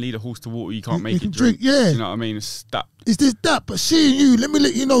like you can lead a horse to water, you can't make it drink. Yeah. You know what I mean? It's that. Is this that? But seeing you, let me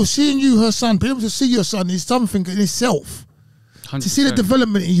let you know, seeing you, her son, being able to see your son is something in itself. 100%. To see the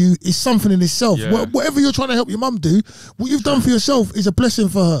development in you is something in itself. Yeah. Whatever you're trying to help your mum do, what you've done for yourself is a blessing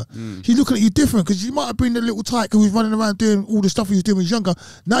for her. She's looking at you different because you might have been the little tyke who was running around doing all the stuff he was doing when he was younger.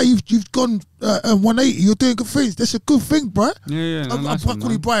 Now you've gone 180. You're doing good things. That's a good thing, bro. Yeah. I'm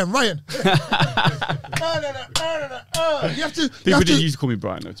calling you Brian. Ryan. You have to. People didn't used to call me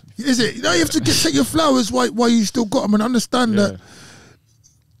Brian, though. Is it? You have to take your flowers while you still got them and understand that.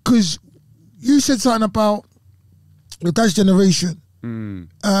 Because you said something about your dad's generation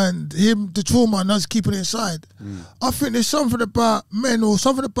and him, the trauma and us keeping it inside. I think there's something about men or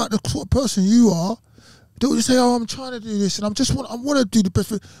something about the sort of person you are that will just say, "Oh, I'm trying to do this and I want to do the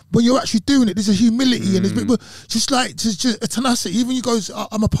best." When you're actually doing it, there's a humility and there's just a tenacity. Even you goes,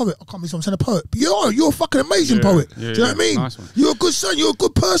 "I'm a poet." I can't believe I'm saying a poet, but you're a fucking amazing poet. Do you know what I mean? Nice one. You're a good son. You're a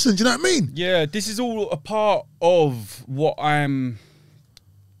good person. Do you know what I mean? Yeah, this is all a part of what I'm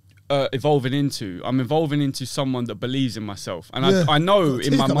evolving into. I'm evolving into someone that believes in myself, and I know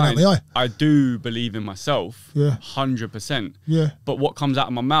in my mind I do believe in myself 100%. But what comes out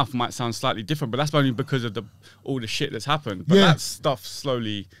of my mouth might sound slightly different, but that's only because of all the shit that's happened. But that stuff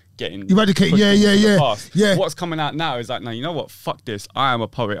slowly getting eradicated. What's coming out now is like, no, you know what, fuck this, I am a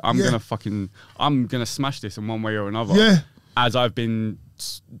poet. I'm gonna smash this in one way or another, as I've been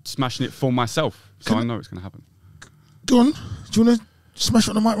smashing it for myself. So I know it's gonna happen. Go on, do you want to smash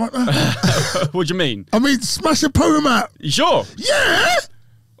on the mic right now? What do you mean? I mean, smash a poem out. You sure? Yeah.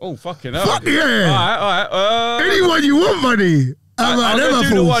 Oh, fucking hell. Fuck yeah. All right. Anyone you want, buddy. I'm going to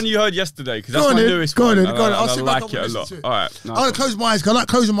do the one you heard yesterday, because that's my newest one. Go on. I'll sit back like it a lot. All right. I like to close my eyes, because I like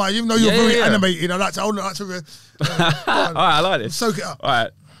closing my eyes, even though you're very animated. I like to hold it. All right, I like this. Soak it up. All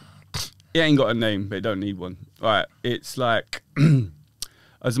right. It ain't got a name, but it don't need one. All right. It's like,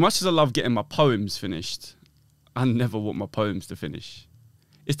 as much as I love getting my poems finished, I never want my poems to finish.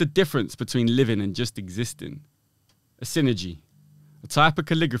 It's the difference between living and just existing. A synergy, a type of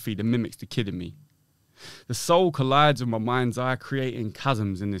calligraphy that mimics the kid in me. The soul collides with my mind's eye, creating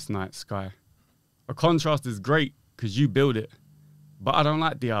chasms in this night sky. A contrast is great, because you build it. But I don't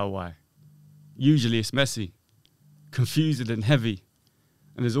like DIY. Usually it's messy, confusing and heavy.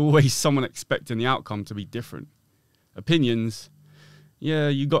 And there's always someone expecting the outcome to be different. Opinions, yeah,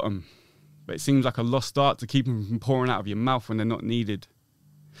 you got them. But it seems like a lost art to keep them from pouring out of your mouth when they're not needed.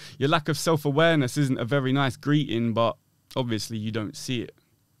 Your lack of self-awareness isn't a very nice greeting, but obviously you don't see it.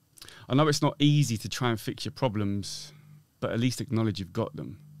 I know it's not easy to try and fix your problems, but at least acknowledge you've got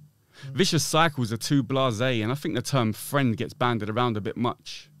them. Vicious cycles are too blasé, and I think the term friend gets bandied around a bit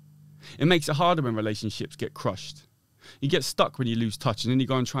much. It makes it harder when relationships get crushed. You get stuck when you lose touch, and then you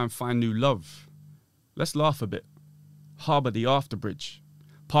go and try and find new love. Let's laugh a bit. Harbour the afterbridge.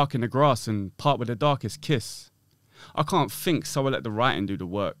 Park in the grass and part with the darkest kiss. I can't think, so I let the writing do the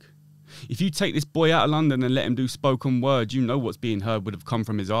work. If you take this boy out of London and let him do spoken word, you know what's being heard would have come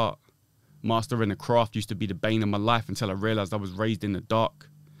from his art. Mastering the craft used to be the bane of my life until I realised I was raised in the dark.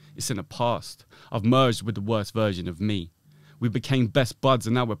 It's in the past. I've merged with the worst version of me. We became best buds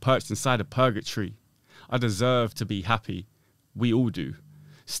and now we're perched inside a purgatory. I deserve to be happy. We all do.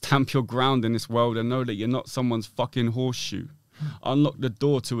 Stamp your ground in this world and know that you're not someone's fucking horseshoe. Unlock the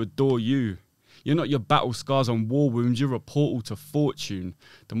door to adore you. You're not your battle scars on war wounds, you're a portal to fortune.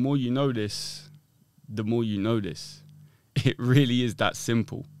 The more you know this, the more you know this. It really is that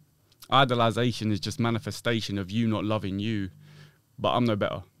simple. Idolization is just manifestation of you not loving you. But I'm no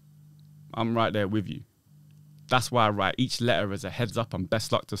better. I'm right there with you. That's why I write each letter as a heads up and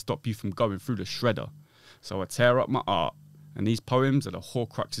best luck to stop you from going through the shredder. So I tear up my art, and these poems are the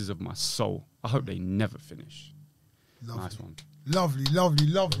horcruxes of my soul. I hope they never finish. Lovely. Nice one. Lovely, lovely,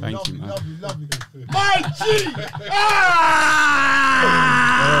 lovely, Thank lovely, you, man. lovely. My G!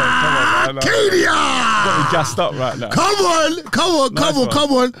 Arkadia! Got me gassed up right now. Come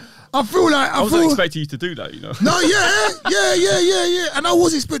on. I feel like I wasn't expecting you to do that, you know. No, yeah. And I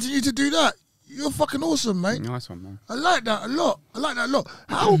was expecting you to do that. You're fucking awesome, mate. Nice one, man. I like that a lot.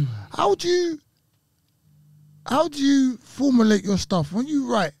 How do you formulate your stuff when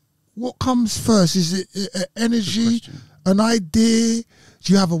you write? What comes first? Is it energy, an idea?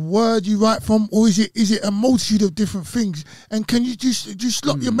 Do you have a word you write from, or is it a multitude of different things? And can you just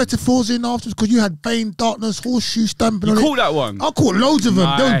slot your metaphors in afterwards? Because you had Bane, Darkness, Horseshoe stamping on it. You caught that one? I caught loads of them.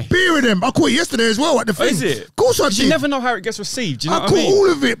 There was beer in them. I caught it yesterday as well at the thing. Is it? Of course I did. You never know how it gets received. Do you know what I mean? I caught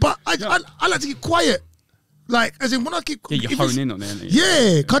all of it, but I like to keep quiet. Like, as in when I keep... Yeah, you hone in on it.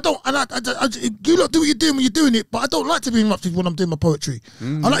 Yeah, cause I don't... you lot do what you're doing when you're doing it, but I don't like to be interrupted when I'm doing my poetry.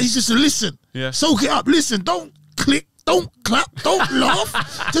 I like you just to listen. Yeah. Soak it up. Listen. Don't click. Don't clap. Don't laugh.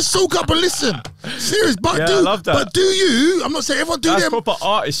 Just soak up and listen. Serious. But I love that. But do you... I'm not saying everyone do That's them. proper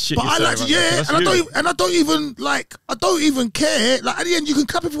artist shit. But I like to... Yeah, and I don't even care. Like, at the end, you can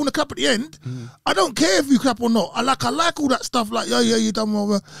clap if you want to clap at the end. I don't care if you clap or not. I like all that stuff. Like, yeah, you done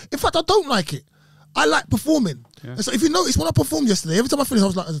well. In fact, I don't like it. I like performing. Yeah. So if you notice, when I performed yesterday, every time I finished, I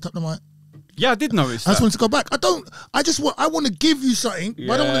was like, "Is it the mic?" Yeah, I did notice. I just wanted to go back. I want to give you something,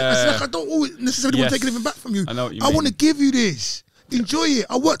 but I don't always necessarily want to take anything back from you. I know what you mean. I want to give you this. Enjoy it.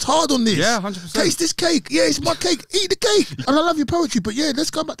 I worked hard on this. Yeah, 100%. Taste this cake. Yeah, it's my cake. Eat the cake. And I love your poetry. But yeah,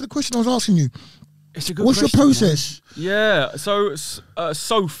 let's go back to the question I was asking you. It's a good What's question, your process? Man. Yeah, so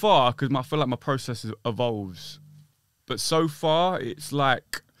far, because I feel like my process evolves, but so far it's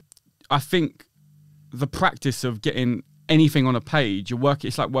like, I think the practice of getting anything on a page,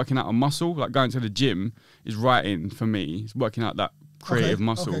 it's like working out a muscle. Like going to the gym is writing for me. It's working out that creative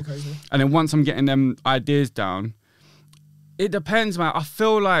muscle. Okay. And then once I'm getting them ideas down, it depends, man. I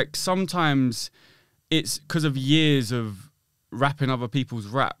feel like sometimes it's because of years of rapping other people's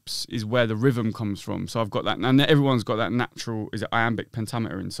raps is where the rhythm comes from. So I've got that, and everyone's got that natural, is it iambic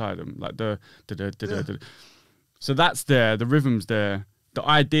pentameter inside them, like so that's there. The rhythm's there. The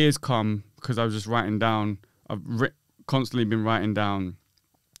ideas come because I was just writing down. I've constantly been writing down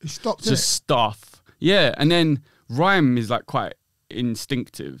just stuff. Yeah, and then rhyme is like quite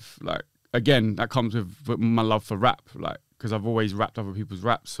instinctive. Like, again, that comes with my love for rap, like, because I've always rapped other people's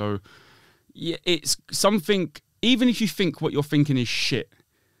raps. So yeah, it's something, even if you think what you're thinking is shit,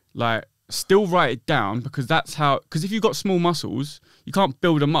 like, still write it down, because that's how, because if you've got small muscles, you can't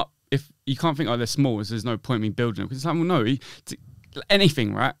build them up. If you can't think, oh, they're small, so there's no point in me building them, because it's like, well, no,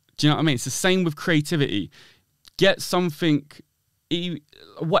 anything, right? Do you know what I mean? It's the same with creativity. Get something,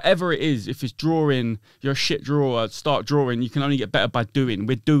 whatever it is. If it's drawing, you're a shit drawer, start drawing. You can only get better by doing.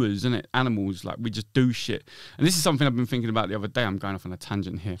 We're doers, isn't it? Animals, like, we just do shit. And this is something I've been thinking about the other day. I'm going off on a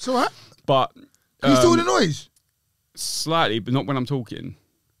tangent here. It's all right. But can you still hear the noise? Slightly, but not when I'm talking.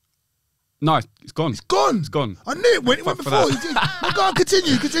 No, it's gone. It's gone. It's gone. I knew it went before. Go on,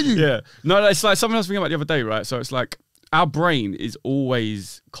 continue. Yeah. No, it's like something I was thinking about the other day, right? So it's like, our brain is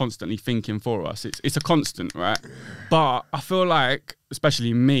always constantly thinking for us. It's a constant, right? But I feel like,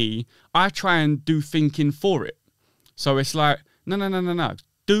 especially me, I try and do thinking for it. So it's like, no,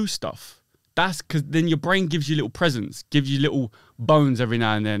 do stuff. That's because then your brain gives you little presents, gives you little bones every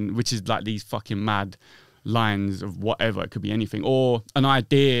now and then, which is like these fucking mad lines of whatever. It could be anything, or an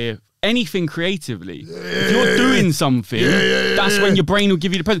idea, anything creatively. If you're doing something, that's when your brain will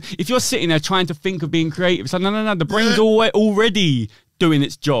give you the present. If you're sitting there trying to think of being creative, it's like, no, the brain's already doing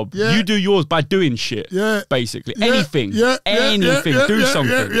its job. You do yours by doing shit, basically. Anything, do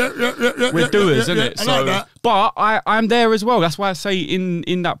something. We're doers, isn't it? So, like, but I'm there as well. That's why I say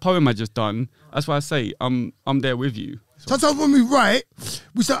in that poem I just done, that's why I say I'm there with you. So. Sometimes when we write,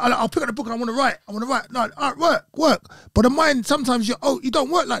 we say, I'll pick up the book and I want to write. No, all right, work. But the mind, sometimes you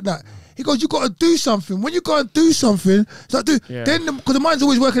don't work like that. He goes, you got to do something. When you go and do something, then because the mind's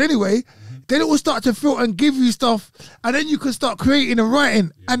always working anyway, then it will start to filter and give you stuff, and then you can start creating and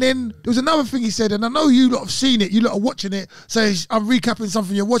writing. And then there was another thing he said, and I know you lot have seen it, you lot are watching it, so I'm recapping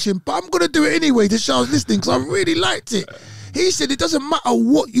something you're watching, but I'm going to do it anyway to show I was listening because I really liked it. He said it doesn't matter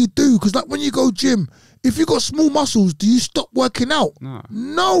what you do, because like when you go gym, if you got small muscles, do you stop working out?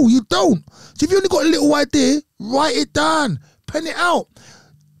 No, you don't. So if you only got a little idea, write it down, pen it out,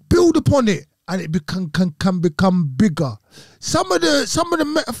 build upon it, and it can become bigger. Some of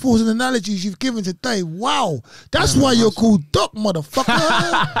the metaphors and analogies you've given today, wow, that's why you're called Doc,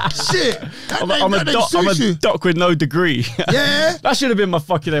 motherfucker. Shit, I'm a doc with no degree. Yeah, that should have been my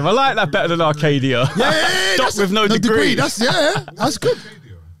fucking name. I like that better than Arcadia. Yeah, doc with no degree. That's good.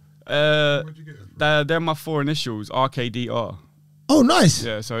 They're my 4 initials, RKDR. Oh, nice.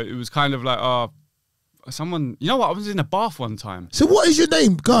 Yeah, so it was kind of like, someone, you know what? I was in a bath one time. So what is your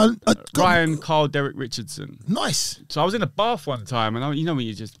name? Ryan Carl Derek Richardson. Nice. So I was in a bath one time, and you know when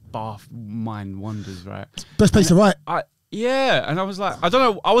you just bath mind wanders, right? Best place to write. Yeah, and I was like, I don't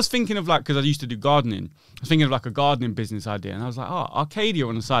know. I was thinking of like, because I used to do gardening. I was thinking of like a gardening business idea, and I was like, Arcadia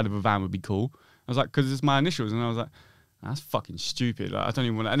on the side of a van would be cool. I was like, because it's my initials, and I was like, that's fucking stupid. Like, I don't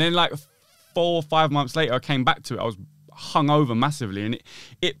even want to. And then like 4 or 5 months later, I came back to it. I was hungover massively, and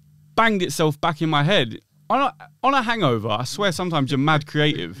it banged itself back in my head. On a hangover, I swear sometimes you're mad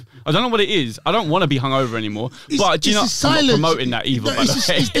creative. I don't know what it is. I don't want to be hungover anymore. But do you know, I'm not promoting that either.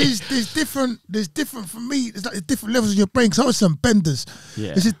 There's different for me. There's like different levels in your brain. Because I was some benders.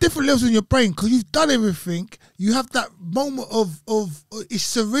 Yeah. There's different levels in your brain because you've done everything. You have that moment of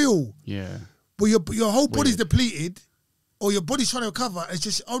it's surreal. Yeah. But your whole body's depleted. Or your body's trying to recover, it's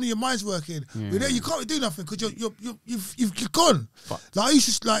just only your mind's working. Yeah. You can't do nothing because you've gone. Fuck. Like I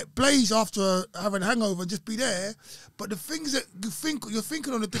used to like blaze after having a hangover and just be there. But the things that you're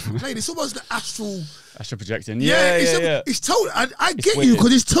thinking on a different plane. It's almost the astral projecting. Yeah. It's totally. I get you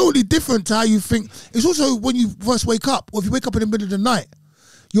because it's totally different to how you think. It's also when you first wake up, or if you wake up in the middle of the night.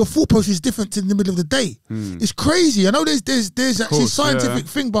 Your thought process is different to in the middle of the day. It's crazy. I know there's actually a scientific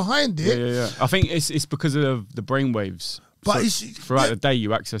thing behind it. Yeah. I think it's because of the brainwaves. But so throughout the day,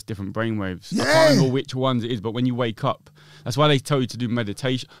 you access different brainwaves. Yeah. I can't remember which ones it is, but when you wake up, that's why they tell you to do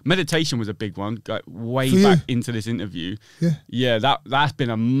meditation. Meditation was a big one, like way back into this interview. Yeah, that's been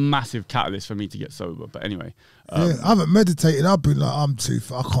a massive catalyst for me to get sober. But anyway, I haven't meditated. I've been like, I'm too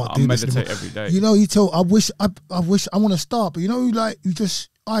far. I can't do this anymore. Meditate every day. You know, you tell. I wish I want to start, but you know, like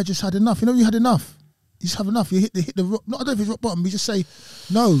I just had enough. You know, you had enough. You just have enough. You hit the rock. Not I don't know if it's rock bottom. You just say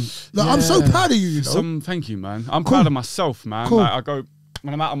no. Like, I'm so proud of you. You know. Thank you, man. I'm proud of myself, man. Cool. Like I go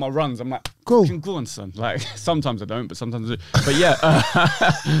when I'm out on my runs. I'm like, cool. Go on, son. Like sometimes I don't, but sometimes I do. But yeah.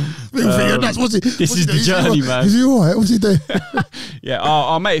 This is the journey, man. Is he all right? What's he doing? Yeah.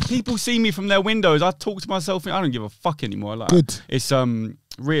 Oh, mate. If people see me from their windows, I talk to myself. I don't give a fuck anymore. Like, good. It's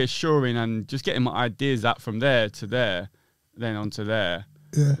reassuring and just getting my ideas out from there to there, then onto there.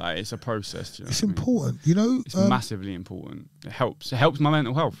 Yeah, like it's a process. You know it's important, you know. It's massively important. It helps. It helps my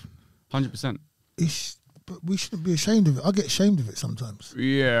mental health, 100%. But we shouldn't be ashamed of it. I get ashamed of it sometimes.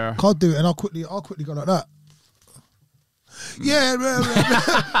 Yeah, can't do it, and I'll quickly go like that. Yeah,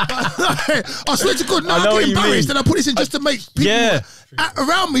 I swear to God, now I get embarrassed, and I put this in just to make people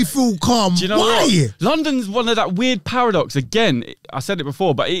around me feel calm. Do you know what? London's one of that weird paradox. Again, I said it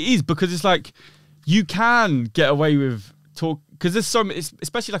before, but it is because it's like you can get away with talk. Because there's so many,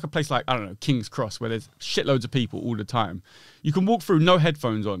 especially like a place like, I don't know, King's Cross, where there's shitloads of people all the time. You can walk through, no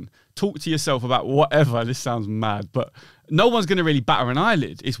headphones on, talk to yourself about whatever. This sounds mad, but no one's going to really batter an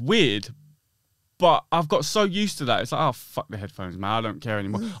eyelid. It's weird, but I've got so used to that. It's like, oh, fuck the headphones, man. I don't care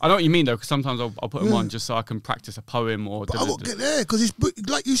anymore. I know what you mean, though, because sometimes I'll put them on just so I can practice a poem or... But I won't get there, because it's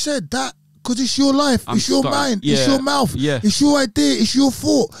like you said, that Because it's your life, it's your mind, it's your mouth, it's your idea, it's your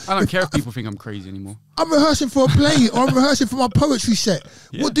thought. I don't care if people think I'm crazy anymore. I'm rehearsing for a play or I'm rehearsing for my poetry set.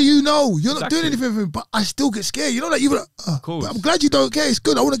 What do you know? You're not doing anything for me, but I still get scared. You know that of course. But I'm glad you don't care. It's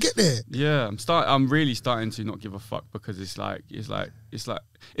good. I want to get there. Yeah, I'm really starting to not give a fuck because it's like if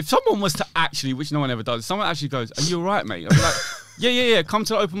someone was to actually, which no one ever does, if someone actually goes, "Are you alright, mate?" I'll be like, yeah. Come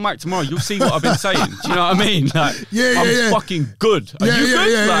to the open mic tomorrow. You'll see what I've been saying. Do you know what I mean? Like, I'm fucking good. Are you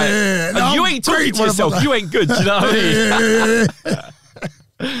good? Like, you ain't talking to yourself. You ain't good. Do you know what I mean?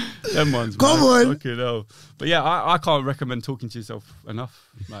 Them ones. Come on. Fucking hell. But yeah, I can't recommend talking to yourself enough.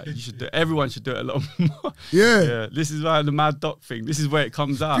 Like, you should do. Everyone should do it a lot more. Yeah. This is like the Mad Doc thing. This is where it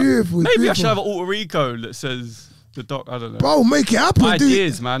comes out. Maybe I should have an alter ego that says the Doc. I don't know. Bro, make it happen.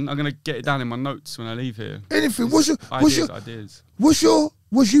 Ideas, man. I'm gonna get it down in my notes when I leave here. Anything. Ideas.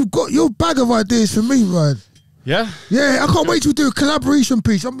 You've got your bag of ideas for me, Ryan? Yeah. Yeah, I can't wait to do a collaboration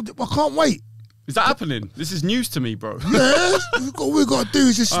piece. I can't wait. Is that happening? This is news to me, bro. Yeah, what we've got to do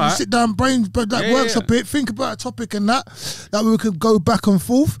is just sit down, brains, but works a bit, think about a topic and that we could go back and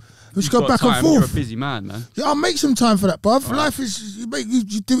forth. We should go back and forth. You're a busy man, man. Yeah, I'll make some time for that, bruv. Life is, you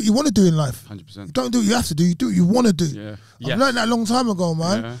do what you want to do in life. 100%. You don't do what you have to do, you do what you want to do. Yeah. I've learned that a long time ago,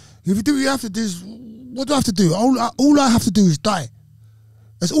 man. Yeah. If you do what you have to do, what do I have to do? All I have to do is die.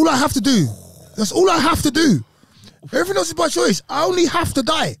 That's all I have to do. That's all I have to do. Everything else is by choice. I only have to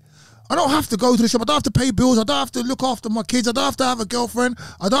die. I don't have to go to the shop. I don't have to pay bills. I don't have to look after my kids. I don't have to have a girlfriend.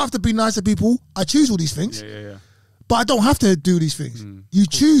 I don't have to be nice to people. I choose all these things. Yeah. But I don't have to do these things. You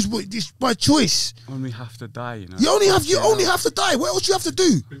choose it's by choice. Only have to die, you know. You only have to die. What else do you have to do?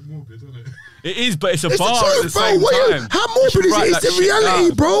 It's a bit morbid, isn't it? It is, but it's a bar the truth, at the same time. How morbid is it? It's the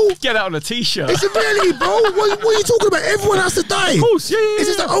reality, bro. Get that on a t-shirt. It's the reality, bro. What are you talking about? Everyone has to die. Of course, yeah.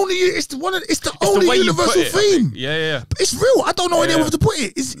 It's the only universal theme. Yeah. It's real. I don't know any other way to put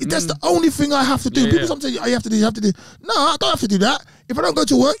it. That's the only thing I have to do. People sometimes say, you have to do. No, I don't have to do that. If I don't go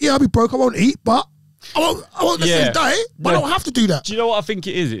to work, I'll be broke. I won't eat, but I won't necessarily die. But I don't have to do that. Do you know what I think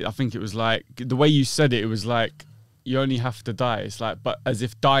it is? I think it was like the way you said it. It was like you only have to die. It's like, but as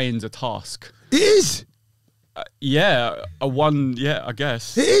if dying's a task. It is. I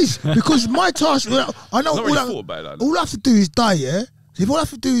guess. It is. Because my task, I know all I have to do is die, yeah? So if all I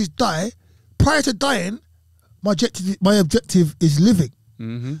have to do is die, prior to dying, my objective is living.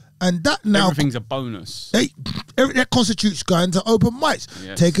 And that now... Everything's a bonus. That constitutes going to open mics,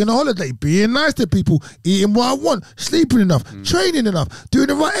 taking a holiday, being nice to people, eating what I want, sleeping enough, training enough, doing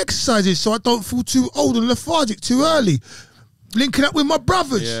the right exercises so I don't feel too old and lethargic too early. Linking up with my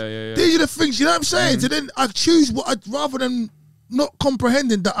brothers. These are the things, you know what I'm saying? So then I choose rather than not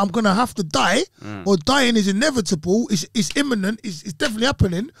comprehending that I'm going to have to die or dying is inevitable, it's imminent, it's definitely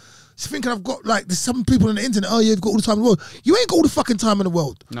happening. So thinking I've got there's some people on the internet, you've got all the time in the world. You ain't got all the fucking time in the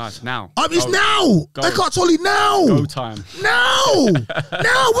world. No, it's now. It's now. Go. I can't tell you now. Go time. Now.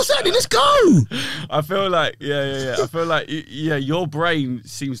 Now. What's happening? Let's go. I feel like, I feel like, your brain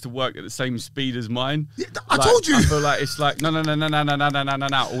seems to work at the same speed as mine. I told you. I feel like it's like, no, all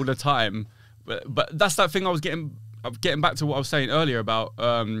the time. But that's that thing I'm getting back to what I was saying earlier about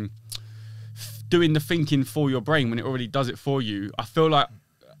doing the thinking for your brain when it already does it for you. I feel like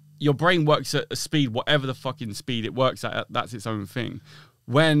your brain works at a speed, whatever the fucking speed it works at, that's its own thing.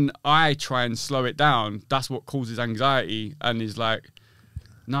 When I try and slow it down, that's what causes anxiety and is like,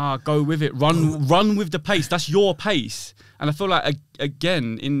 nah, go with it. Run with the pace. That's your pace. And I feel like,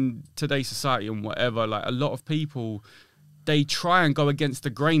 again, in today's society and whatever, like a lot of people, they try and go against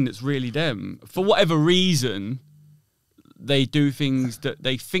the grain that's really them. For whatever reason, they do things that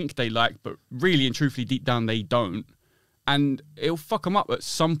they think they like, but really and truthfully, deep down, they don't. And it'll fuck them up at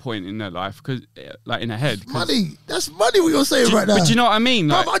some point in their life, because, in their head. Money. That's money what you're saying right now. But do you know what I mean?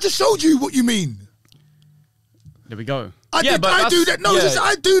 Like, I just showed you what you mean. There we go. I do that. No,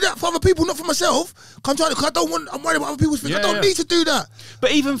 I do that for other people, not for myself. I'm worried about other people's things. I don't need to do that.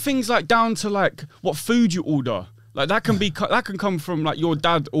 But even things down to what food you order. That can come from your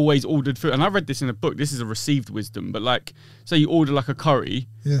dad always ordered food, and I read this in a book. This is a received wisdom, but say you order a curry,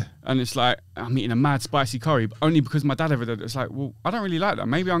 and it's I'm eating a mad spicy curry, but only because my dad ever did it. It's well, I don't really like that.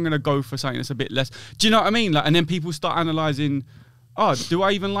 Maybe I'm gonna go for something that's a bit less. Do you know what I mean? And then people start analysing. Oh, do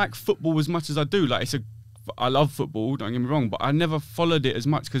I even like football as much as I do? I love football. Don't get me wrong, but I never followed it as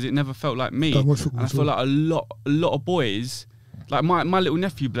much because it never felt like me. And I feel like a lot of boys. My little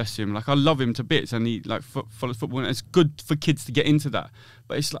nephew, bless him, I love him to bits, and he follows football, and it's good for kids to get into that.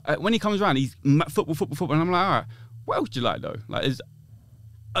 But it's when he comes around, he's football, and I'm like, all right, what else do you like though? There's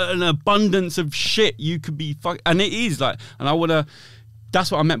an abundance of shit you could be and it is and I wanna.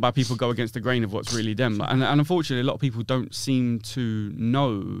 That's what I meant by people go against the grain of what's really them. And unfortunately, a lot of people don't seem to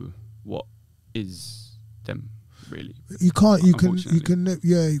know what is them really. You can't. You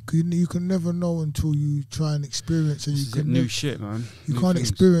can never know until you try and experience. And you can new shit, man. You new can't things.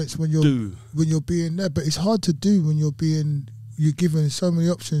 experience when you're being there. But it's hard to do when you're given so many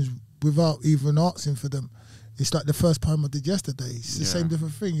options without even asking for them. It's like the first poem I did yesterday. It's the same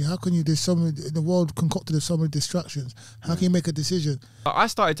different thing. How can you? There's so many in the world concocted of so many distractions. How can you make a decision? I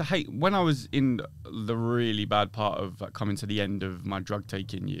started to hate when I was in the really bad part of like, coming to the end of my drug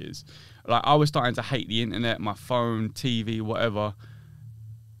taking years. Like I was starting to hate the internet, my phone, TV, whatever.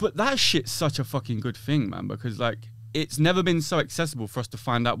 But that shit's such a fucking good thing, man, because like it's never been so accessible for us to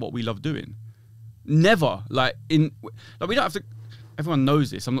find out what we love doing. Never. Like we don't have to. Everyone knows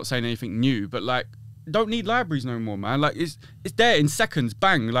this. I'm not saying anything new, but like. Don't need libraries no more, man. Like it's there in seconds.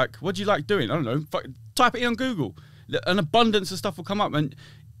 Bang. Like, what do you like doing? I don't know. Type it in on Google. An abundance of stuff will come up, and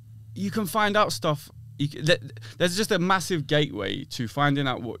you can find out stuff. There's just a massive gateway to finding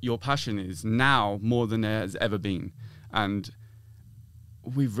out what your passion is now more than there has ever been, and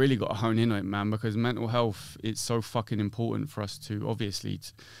we've really got to hone in on it, man. Because mental health is so fucking important for us to obviously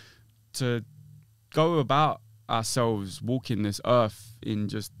to go about ourselves walking this earth in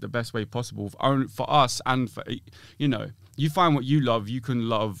just the best way possible for us and for you find what you love, you can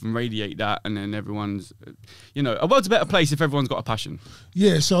love and radiate that, and then everyone's a world's a better place if everyone's got a passion.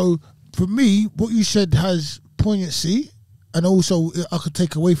 So for me what you said has poignancy, and also I could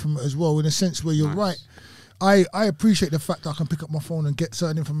take away from it as well in a sense where you're right. I appreciate the fact that I can pick up my phone and get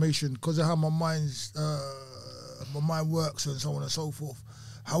certain information because of how my mind works and so on and so forth.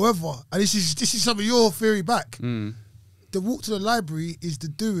 However, and this is some of your theory back, the walk to the library is the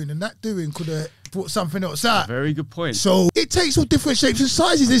doing, and that doing could have brought something else out. Very good point. So it takes all different shapes and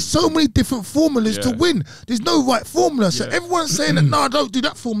sizes. There's so many different formulas to win. There's no right formula. So everyone's saying that, no, don't do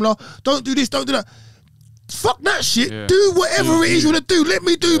that formula, don't do this, don't do that. Fuck that shit. Yeah. Do whatever it is you want to do. Let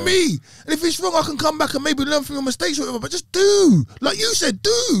me do me. And if it's wrong, I can come back and maybe learn from your mistakes or whatever. But just do. Like you said,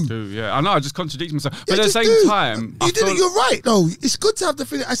 do. Do, yeah. I know, I just contradict myself. But at the same time... You're right, though. It's good to have the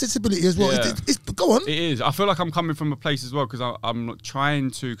feeling of accessibility as well. Yeah. Go on. It is. I feel like I'm coming from a place as well because I'm not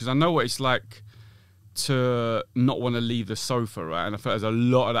trying to... Because I know what it's like to not want to leave the sofa, right? And I feel there's a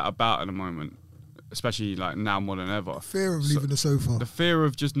lot of that about at the moment. Especially like now more than ever. Fear of leaving the sofa. The fear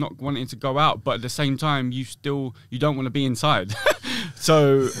of just not wanting to go out, but at the same time, you don't want to be inside.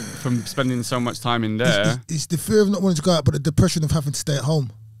 So from spending so much time in there, it's the fear of not wanting to go out, but the depression of having to stay at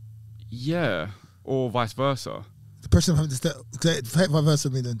home. Yeah, or vice versa. The depression of having to stay, vice versa.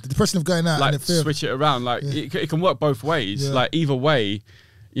 I mean, the depression of going out, like and the fear switch it around. Like it can work both ways. Yeah. Like either way,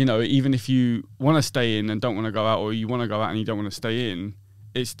 even if you want to stay in and don't want to go out, or you want to go out and you don't want to stay in,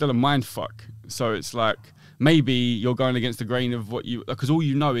 it's still a mind fuck. So it's like maybe you're going against the grain of what you, because all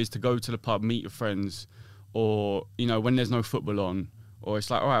you know is to go to the pub, meet your friends, or when there's no football on, or it's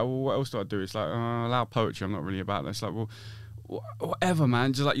like, all right, well, what else do I do? It's like, loud poetry. I'm not really about that. It's like, well, whatever,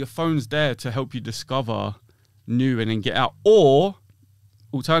 man. Just like your phone's there to help you discover new and then get out. Or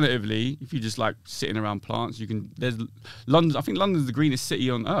alternatively, if you just like sitting around plants, you can. There's London. I think London's the greenest city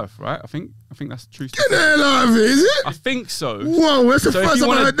on earth, right? I think that's true. Get the hell out of it, is it? I think so. Whoa, that's the so first if you time I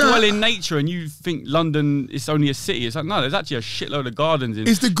want to heard that. dwell in nature and you think London is only a city, it's like no, there's actually a shitload of gardens in.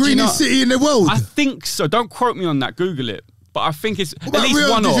 It's the greenest city in the world. I think so. Don't quote me on that. Google it. But I think it's at least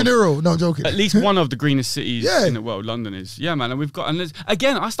one of. No, I'm joking. At least one of the greenest cities in the world. London is. Yeah, man. And we've got. And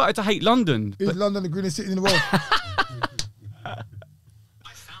again, I started to hate London. Is London the greenest city in the world?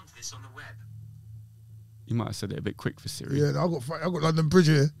 You might have said it a bit quick for Siri. Yeah, I got London Bridge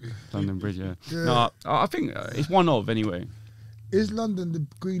here. London Bridge, yeah. No, I think it's one of anyway. Is London the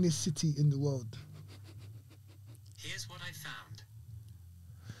greenest city in the world? Here's what I found.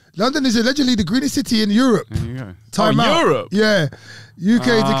 London is allegedly the greenest city in Europe. There you go. Time out. Europe? Yeah.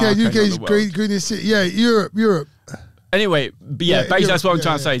 UK's greenest city. Yeah, Europe. Anyway, but basically Europe, that's what I'm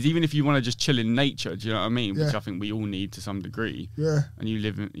trying to say is even if you want to just chill in nature, do you know what I mean? Yeah. Which I think we all need to some degree. Yeah. And you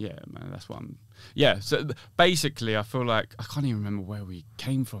live in, man, that's what I'm... Yeah, so basically I feel like, I can't even remember where we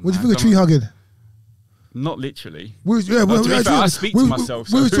came from. What do you think of tree hugging? Not literally. I speak to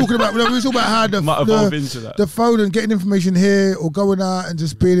myself. We were talking about how the phone and getting information here, or going out and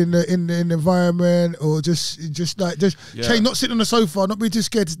just being in the environment, or just change, not sitting on the sofa, not being too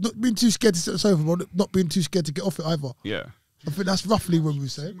scared to sit on the sofa, but not being too scared to get off it either. Yeah. I think that's roughly what we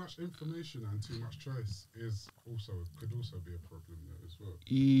say. Too much information and too much choice could also be a problem there as well.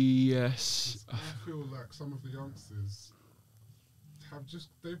 Yes. I feel like some of the youngsters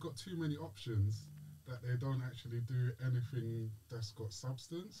they've got too many options that they don't actually do anything that's got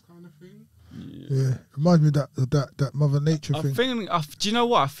substance, kind of thing. Yeah, reminds me of that Mother Nature thing. Do you know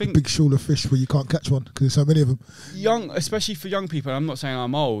what? I think big shoal of fish where you can't catch one because there's so many of them. Especially for young people. I'm not saying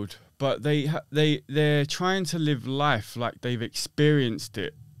I'm old, but they're trying to live life like they've experienced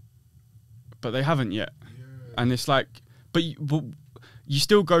it, but they haven't yet. Yeah. And it's like, but you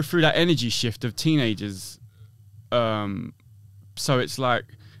still go through that energy shift of teenagers. So it's like,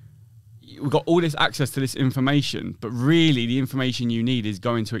 we've got all this access to this information, but really the information you need is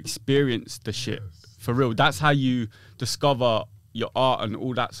going to experience the shit for real. That's how you discover your art and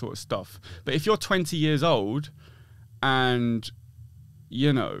all that sort of stuff. But if you're 20 years old and,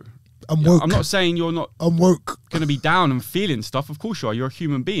 you know, I'm not saying you're not going to be down and feeling stuff. Of course you are. You're a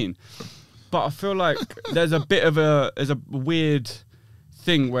human being. But I feel like there's a weird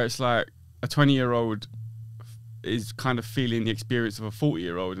thing where it's like a 20-year-old is kind of feeling the experience of a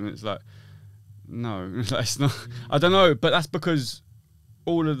 40-year-old, and it's like, no, that's not. I don't know, but that's because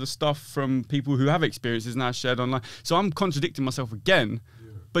all of the stuff from people who have experience is now shared online. So I'm contradicting myself again.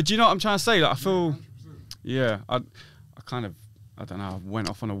 Yeah. But do you know what I'm trying to say? Like, I feel, I kind of, I don't know, I went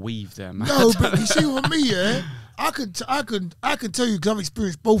off on a weave there, man. No, but you see, for me, yeah, I can tell you because I've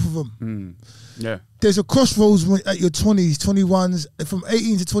experienced both of them. Yeah. There's a crossroads at your 20s, 21s, from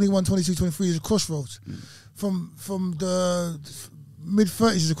 18 to 21, 22, 23 is a crossroads. From the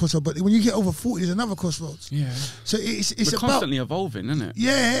mid-30s is a crossroad, but when you get over 40, there's another crossroads. Yeah. So it's We're constantly evolving, isn't it?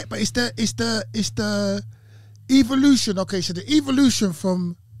 Yeah, but it's the evolution. Okay, so the evolution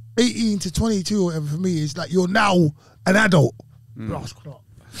from 18 to 22 or whatever for me is like you're now an adult.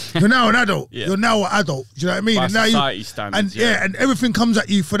 You're now an adult. Yeah. You're now an adult. Do you know what I mean? By and now society standards. And everything comes at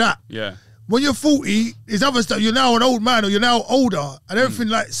you for that. Yeah. When you're 40, there's other stuff. You're now an old man, or you're now older, and everything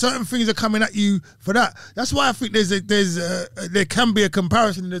like certain things are coming at you for that. That's why I think there can be a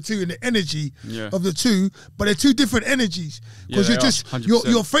comparison in the two, in the energy of the two, but they're two different energies because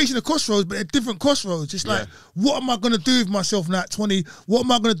you're facing a crossroads, but they're different crossroads. It's like, what am I gonna do with myself now at 20? What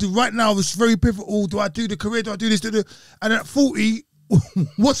am I gonna do right now? It's very pivotal. Do I do the career? Do I do this? And at 40.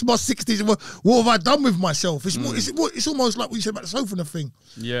 What's my 60s? What have I done with myself? It's almost like what you said about the sofa thing.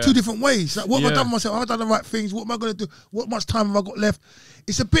 Yeah. Two different ways. Like, what have I done with myself? Have I done the right things? What am I going to do? What much time have I got left?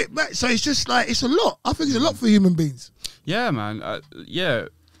 It's a bit, so it's just like, it's a lot. I think it's a lot for human beings. Yeah, man.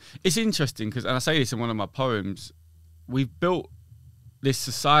 It's interesting because, and I say this in one of my poems, we've built this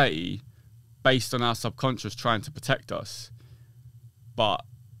society based on our subconscious trying to protect us, but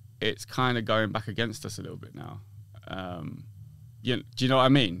it's kind of going back against us a little bit now. Do you know what I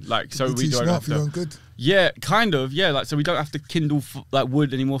mean? Like, so we don't have to. Good. Yeah, kind of. Yeah, like, so we don't have to kindle like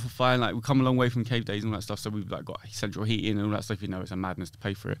wood anymore for fire. Like, we've come a long way from cave days and all that stuff. So we've like got central heating and all that stuff. You know, it's a madness to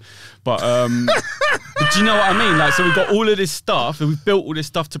pay for it. But, but do you know what I mean? Like, so we've got all of this stuff, and we've built all this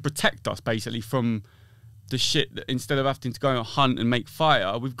stuff to protect us basically from the shit. That instead of having to go and hunt and make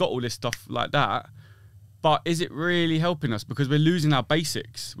fire, we've got all this stuff like that. But is it really helping us? Because we're losing our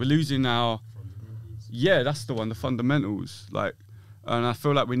basics. We're losing our. Yeah, that's the one. The fundamentals, like. And I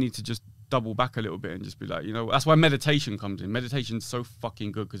feel like we need to just double back a little bit and just be like, you know, that's why meditation comes in. Meditation's so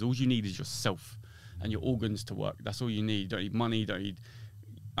fucking good because all you need is yourself and your organs to work. That's all you need. You don't need money. You don't need.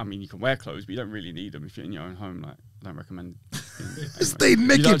 I mean, you can wear clothes, but you don't really need them if you're in your own home. Like, I don't recommend. Stay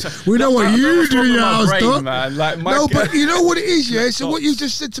naked. We know what you do in your house, dog. Like, no, but you know what it is, yeah. So what you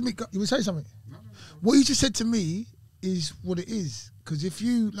just said to me, you were saying something. What you just said to me is what it is. Because if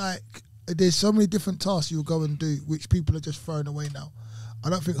you like. There's so many different tasks you'll go and do, which people are just throwing away now. I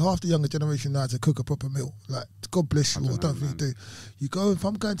don't think half the younger generation knows how to cook a proper meal. Like, God bless you, I don't think you do. You go, if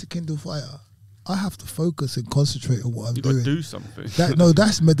I'm going to kindle fire, I have to focus and concentrate on what I'm doing. You've got to do something.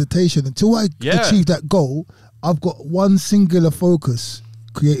 That's meditation. Until I achieve that goal, I've got one singular focus,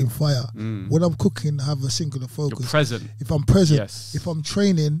 creating fire. When I'm cooking, I have a singular focus. You're present. If I'm present, if I'm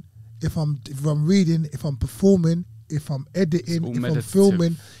training, if I'm reading, if I'm performing, if I'm editing, if I'm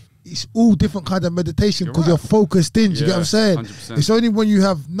filming, it's all different kind of meditation because you're focused in. Do you get what I'm saying? 100%. It's only when you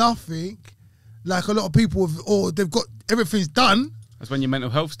have nothing, like a lot of people, or they've got everything's done. That's when your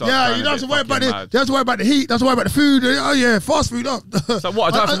mental health starts. Yeah, you don't have to worry about it. You don't have to worry about the heat. You don't have to worry about the food. Oh yeah, fast food. So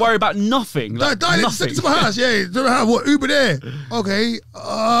what? I don't have to worry about nothing. Like nothing. To my house. Yeah, what Uber there? Okay.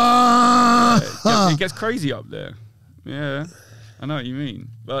 It gets crazy up there. Yeah, I know what you mean.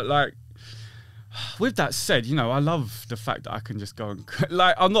 But like. With that said, you know, I love the fact that I can just go and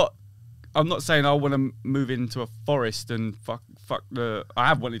like. I'm not saying I want to move into a forest and fuck the. I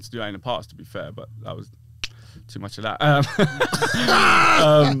have wanted to do that in the past, to be fair, but that was too much of that.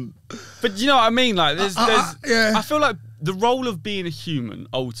 But you know what I mean? Like, I feel like the role of being a human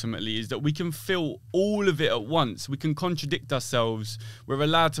ultimately is that we can feel all of it at once. We can contradict ourselves. We're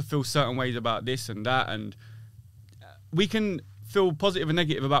allowed to feel certain ways about this and that, and we can. Feel positive and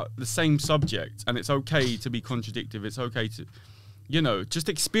negative about the same subject, and it's okay to be contradictive. It's okay to, you know, just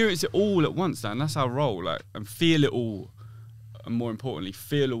experience it all at once. And that's our role, like, and feel it all and more importantly,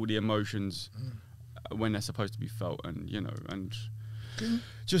 feel all the emotions when they're supposed to be felt, and and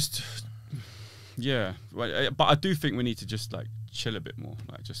just but I do think we need to just like chill a bit more,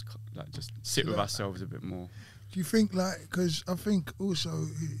 like just sit with ourselves a bit more. Do you think, like, because I think also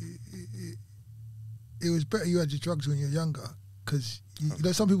it was better you had your drugs when you were younger, because you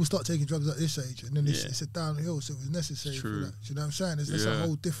know some people start taking drugs at this age and then it's a downhill, so it was necessary for that. You know what I'm saying? It's a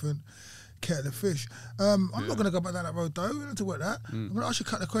whole different kettle of fish. I'm not going to go back down that road though. We don't have to work that. I'm going to ask you a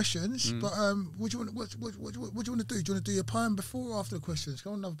couple of questions, but what do you want to do? Do you want to do your poem before or after the questions?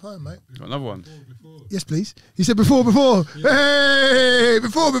 Go on, another poem, mate. Got another one? Before. Yes, please. You said before. Yeah. Hey,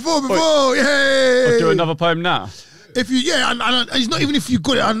 before. Yay! I'll do another poem now. If you, and it's not even if you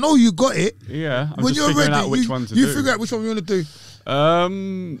got it. I know you got it. Yeah. I'm when just you're ready, out which one to do. You figure out which one you want to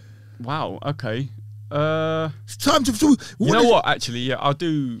do. Wow. Okay. It's time to. You know what? Actually, I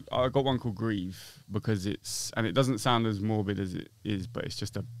do. I got one called Grieve because it doesn't sound as morbid as it is, but it's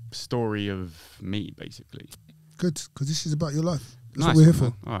just a story of me, basically. Good, because this is about your life. That's nice, what we're here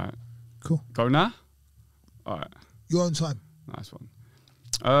for. All right. Cool. Go now. All right. Your own time. Nice one.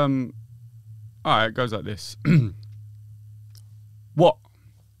 All right. It goes like this.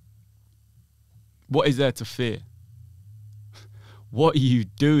 What is there to fear? What are you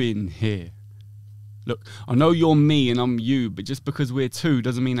doing here? Look, I know you're me and I'm you, but just because we're two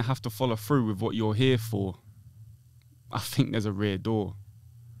doesn't mean I have to follow through with what you're here for. I think there's a rear door.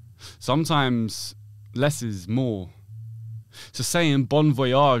 Sometimes less is more. So saying bon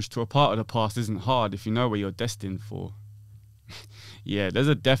voyage to a part of the past isn't hard if you know where you're destined for. Yeah, there's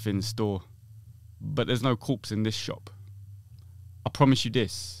a death in store, but there's no corpse in this shop. I promise you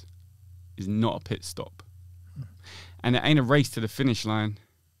this is not a pit stop. And it ain't a race to the finish line.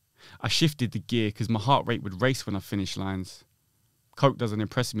 I shifted the gear because my heart rate would race when I finish lines. Coke doesn't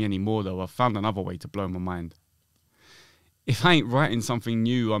impress me anymore though. I've found another way to blow my mind. If I ain't writing something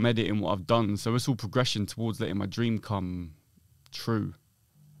new, I'm editing what I've done. So it's all progression towards letting my dream come true.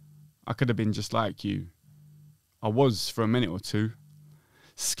 I could have been just like you. I was for a minute or two.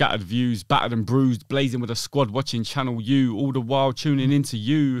 Scattered views, battered and bruised, blazing with a squad watching Channel U, all the while tuning into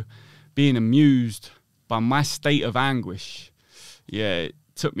you, being amused by my state of anguish. Yeah, it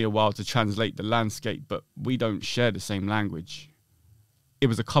took me a while to translate the landscape, but we don't share the same language. It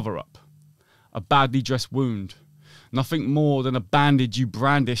was a cover-up, a badly dressed wound, nothing more than a bandage you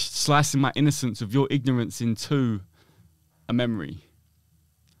brandished, slicing my innocence of your ignorance in two. A memory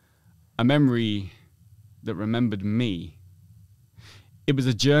that remembered me. It was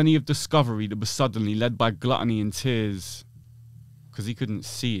a journey of discovery that was suddenly led by gluttony and tears, because he couldn't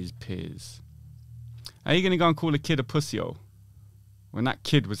see his peers. How are you going to go and call a kid a pussy-o when that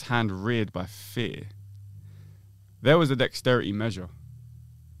kid was hand-reared by fear? There was a dexterity measure.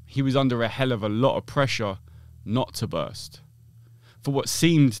 He was under a hell of a lot of pressure not to burst. For what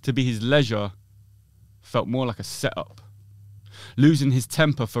seemed to be his leisure felt more like a setup. Losing his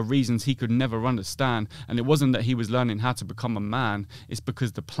temper for reasons he could never understand, and it wasn't that he was learning how to become a man, it's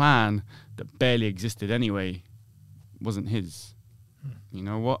because the plan that barely existed anyway wasn't his. You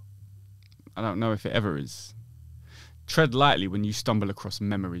know what? I don't know if it ever is. Tread lightly when you stumble across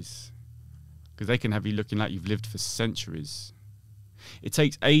memories, because they can have you looking like you've lived for centuries. It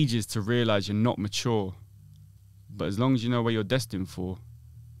takes ages to realise you're not mature, but as long as you know where you're destined for,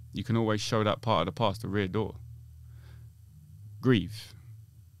 you can always show that part of the past a rear door. Grieve,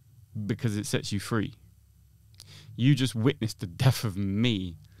 because it sets you free. You just witnessed the death of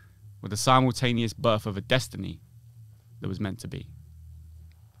me with the simultaneous birth of a destiny that was meant to be.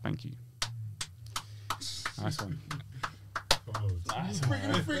 Thank you. Nice one. Nice. Free. I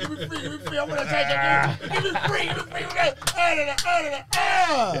want to take it. Give me free.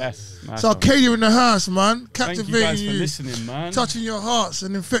 Yes. Nice so Arkadia in the house, man. Captivating you guys for listening, man. Touching your hearts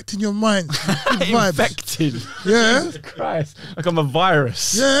and infecting your minds. Infected. Yeah. Jesus Christ. Like I'm a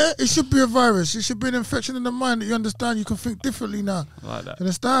virus. Yeah, it should be a virus. It should be an infection in the mind that you understand you can think differently now. I like that. You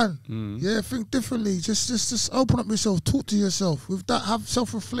understand? Yeah, think differently. Just open up yourself. Talk to yourself. With that, have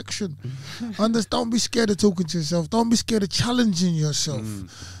self-reflection. Don't be scared of talking to yourself. Don't be scared of challenging yourself.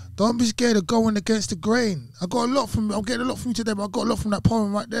 Don't be scared of going against the grain. I'm getting a lot from you today, but I got a lot from that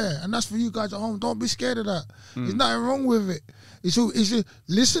poem right there. And that's for you guys at home. Don't be scared of that. There's nothing wrong with it.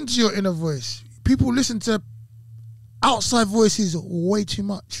 Listen to your inner voice. People listen to outside voices way too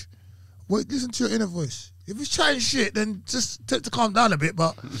much. Listen to your inner voice. If it's chatting shit, then just take to calm down a bit.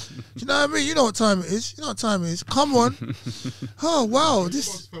 But you know what I mean? You know what time it is. Come on. Oh, wow.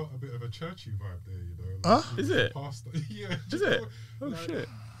 This felt a bit of a churchy vibe there, you know. Like Is it? Pastor. Yeah. Is it? Oh, like, shit.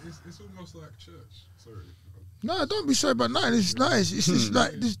 It's almost like church. Sorry. No, don't be sorry about nothing. It's nice. It's just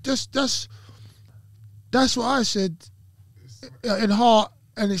like that's what I said. in heart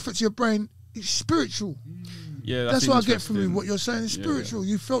and it affects your brain. It's spiritual. Yeah, That's what I get from you. interesting. What you're saying is spiritual.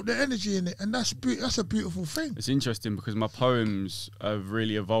 You felt the energy in it, and that's a beautiful thing. It's interesting because my poems have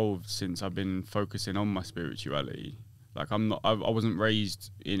really evolved since I've been focusing on my spirituality. Like I wasn't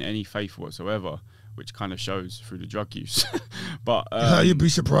raised in any faith whatsoever, which kind of shows through the drug use. But You'd be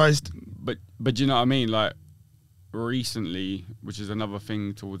surprised. But do you know what I mean? Like recently, which is another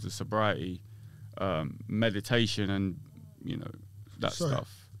thing towards the sobriety, meditation and that stuff.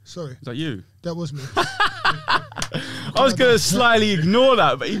 Sorry, Is that you? that was me. I was going to slightly ignore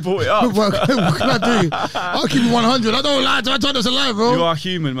that, but he brought it up. what can I do? I'll keep it 100. I don't lie. I try not to lie, bro. You are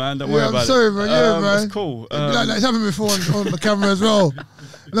human, man. Don't worry I'm about sorry, it. bro. Yeah, man. That's cool. Like it's happened before on the camera as well.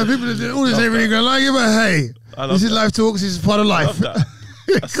 Like people all this ain't really gonna like you, but hey, this is life talks. This is part of life.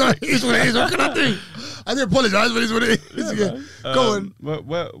 It is what it is. What can I do? I do apologise, but it's what it is. Yeah. Go on.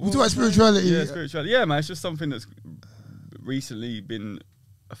 We talk about spirituality. Yeah, spirituality. Yeah, man. It's just something that's recently been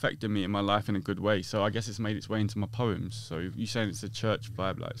affecting me in my life in a good way. So I guess it's made its way into my poems. So you saying it's a church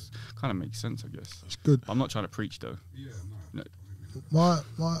vibe, like kind of makes sense, I guess. It's good. I'm not trying to preach though. Yeah, No.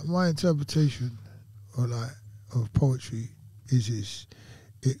 My interpretation of poetry is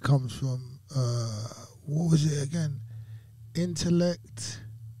it comes from what was it again? Intellect,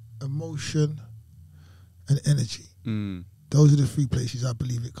 emotion, and energy. Those are the three places I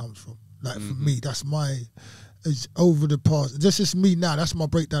believe it comes from. Like for me, that's it's over the past. This is me now. That's my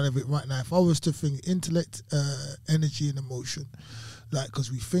breakdown of it right now. If I was to think intellect, energy, and emotion, like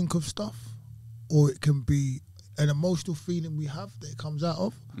because we think of stuff, or it can be an emotional feeling we have that it comes out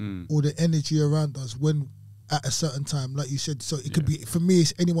of, or the energy around us when at a certain time, like you said. So it could be, for me,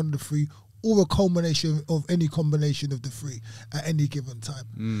 it's any one of the three, or a culmination of any combination of the three at any given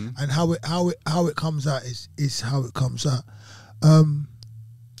time. And how it comes out is how it comes out.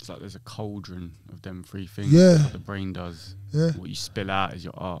 It's like there's a cauldron of them three things. Yeah. Like the brain does. Yeah. What you spill out is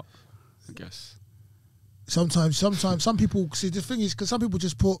your art, I guess. Sometimes some people see the thing is because some people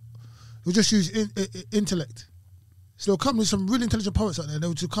they'll just use intellect. So they'll come with some really intelligent poets out there, and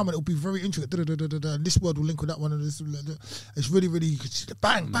they'll just come and it'll be very intricate. And this word will link with that one, and this. It's really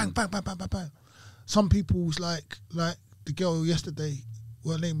bang, bang, bang, bang, bang, bang, bang. Some people's like the girl yesterday.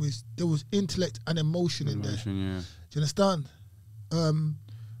 Her name was. There was intellect and emotion in there. Yeah. Do you understand?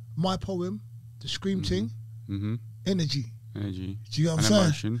 My poem, the Scream thing, energy. Energy. Do you get what I'm saying?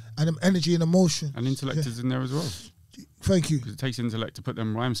 Emotion. And energy and emotion. And intellect is in there as well. Thank you. Because it takes intellect to put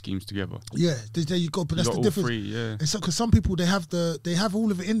them rhyme schemes together. Yeah, there you go. But that's the all difference. three, yeah. And so, because some people they have all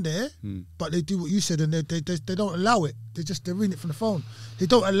of it in there, but they do what you said, and they don't allow it. They're reading it from the phone. They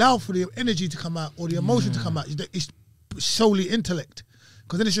don't allow for the energy to come out or the emotion to come out. It's solely intellect,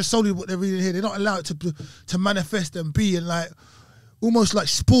 because then it's just solely what they're reading here. They don't allow it to manifest and be and like almost like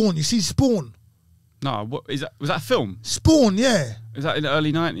Spawn. You see Spawn. No, what is that? Was that a film? Spawn, yeah. Is that in the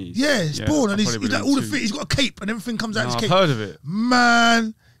early 90s? Yeah, Spawn, and he's like all too. he's got a cape and everything comes out his I've cape. heard of it.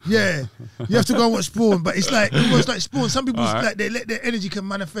 Man, yeah. You have to go and watch Spawn, but it's like almost like Spawn. Some people Right. like they let their energy can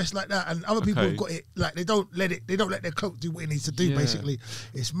manifest like that, and other people have got it like they don't let their cloak do what it needs to do. Yeah. Basically,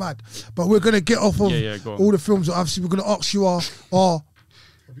 it's mad. But we're gonna get off of go on. all the films that obviously we're gonna ask you Have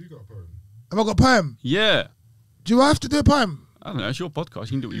you got a poem? have I got a poem? Yeah. Do I have to do a poem? I don't know. It's your podcast.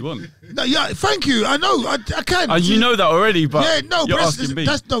 You can do what you want. No, yeah, thank you. I know, I can. You know that already, but yeah, no, you're but asking me.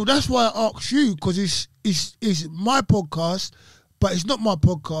 that's why I asked you, because it's my podcast, but it's not my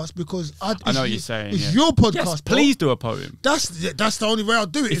podcast because I know what you're saying. It's your podcast. Yes, bro. please do a poem. That's the only way I'll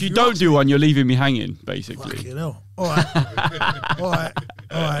do it. If you don't do one, you're leaving me hanging, basically. Fucking hell. All right, all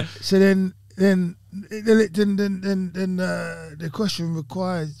right. So then the question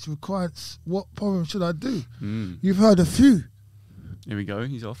requires what poem should I do? You've heard a few. Here we go.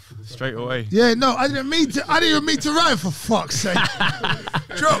 He's off straight away. Yeah, no, I didn't even mean to write, for fuck's sake.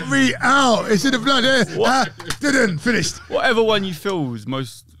 Drop me out. It's in the blood. Didn't finished. Whatever one you feel is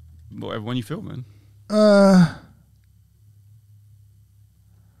most. Whatever one you feel, man.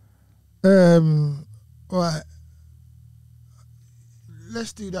 Right.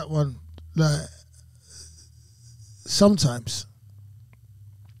 Let's do that one. Like, sometimes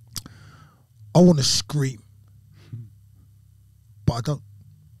I want to scream, but I don't,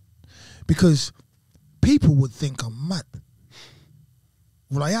 because people would think I'm mad.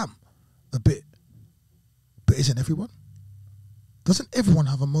 Well, I am a bit, but isn't everyone? Doesn't everyone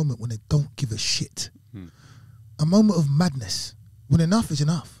have a moment when they don't give a shit? A moment of madness, when enough is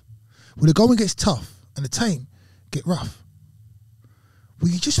enough, when the going gets tough and the tame get rough. Well,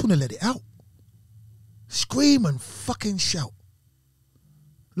 you just want to let it out. Scream and fucking shout.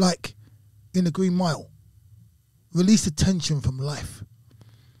 Like in the Green Mile. Release the tension from life.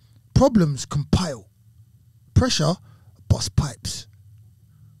 Problems compile. Pressure bust pipes.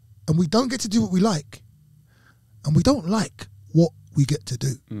 And we don't get to do what we like. And we don't like what we get to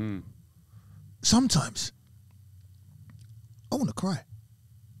do. Sometimes, I want to cry.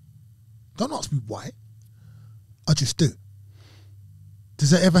 Don't ask me why. I just do. Does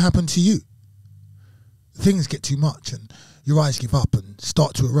that ever happen to you? Things get too much and your eyes give up and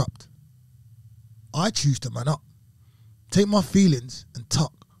start to erupt. I choose to man up. Take my feelings and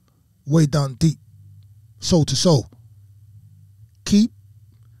tuck way down deep, soul to soul. Keep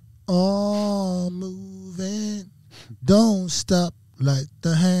on moving. Don't stop like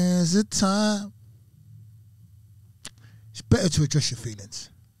the hands of time. It's better to address your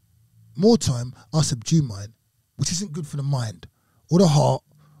feelings. More time, I subdue mine, which isn't good for the mind, or the heart,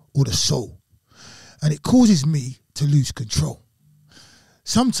 or the soul. And it causes me to lose control.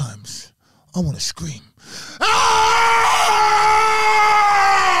 Sometimes I want to scream. Ah!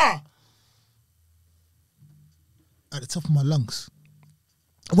 At the top of my lungs.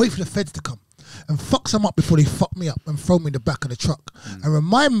 I wait for the feds to come and fuck some up before they fuck me up and throw me in the back of the truck and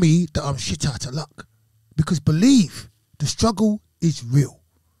remind me that I'm shit out of luck. Because believe, the struggle is real.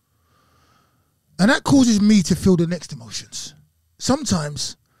 And that causes me to feel the next emotions.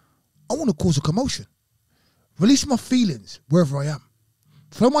 Sometimes I want to cause a commotion. Release my feelings wherever I am.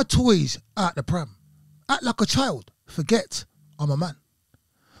 Throw my toys out the pram. Act like a child. Forget I'm a man.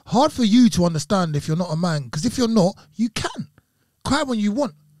 Hard for you to understand if you're not a man, because if you're not, you can. Cry when you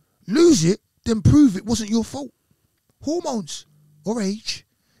want. Lose it, then prove it wasn't your fault. Hormones or age.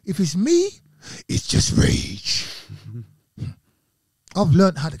 If it's me, it's just rage. I've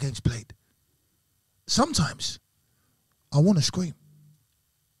learned how the game's played. Sometimes I want to scream,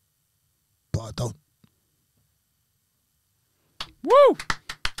 but I don't. Woo!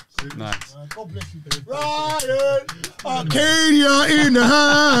 Nice. God bless you, Ryan. Arkadia in the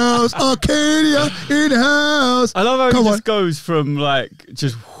house. Arkadia in the house. I love how he just goes from like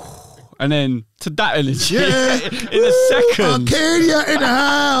just and then to that energy in a second. Arkadia in the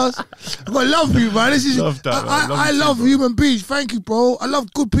house. I love you, man. This is love that, man. I love human beings. Thank you, bro. I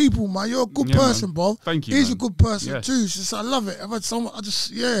love good people, man. You're a good person, man. bro. Thank you. He's man. a good person Yes. too. So I love it. I've had so much.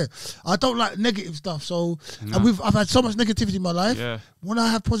 I don't like negative stuff. So and I've had so much negativity in my life. Yeah. When I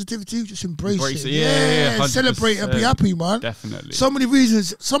have positivity, just embrace it. Yeah, and celebrate and be happy, man. Definitely. So many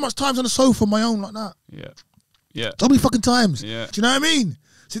reasons. So much times on the sofa on my own like that. Yeah. Yeah. So many fucking times. Yeah. Do you know what I mean?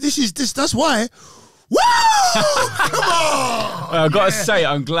 So that's why. Woo! Come on! I've got to say,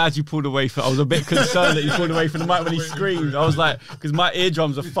 I'm glad you pulled away from. I was a bit concerned that you pulled away from the mic when he screamed. I was like, because my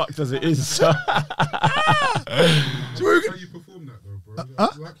eardrums are fucked as it is. So. How you perform that though, bro?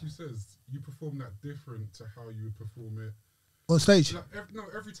 Like you says, you perform that different to how you would perform it on stage. Like,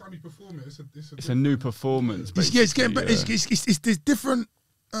 every time you perform it, it's a new performance. It's getting better. It's there's different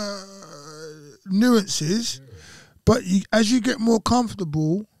nuances, but as you get more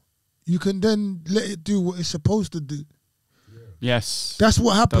comfortable, you can then let it do what it's supposed to do. Yes, that's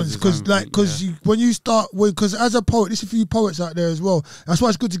what happens because when you start, because as a poet, this is for you poets out there as well. That's why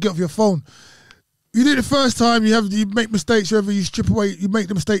it's good to get off your phone. You do it the first time, you make mistakes wherever you strip away, you make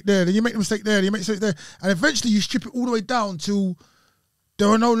the mistake there, then you make the mistake there, then you make the mistake there, and eventually you strip it all the way down till there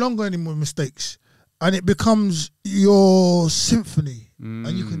are no longer any more mistakes, and it becomes your symphony, and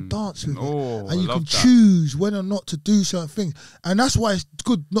you can dance with it, and you can choose when or not to do certain things, and that's why it's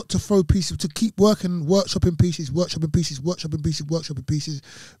good not to throw pieces, to keep working, workshopping pieces,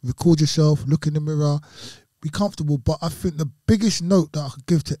 record yourself, look in the mirror, be comfortable. But I think the biggest note that I could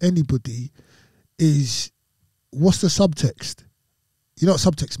give to anybody is, what's the subtext? You know what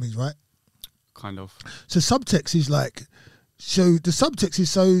subtext means, right? Kind of. So subtext is like, so the subtext is,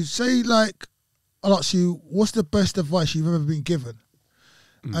 so say like, I'll ask you, what's the best advice you've ever been given?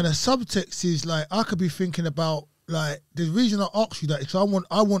 And a subtext is like, I could be thinking about, like, the reason I ask you that is because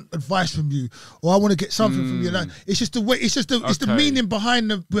I want advice from you, or I want to get something from you. Like, it's just the way, it's the meaning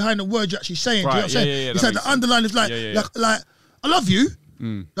behind the word you're actually saying. Right. Do you know what I'm saying? It's like the underline is like, like I love you.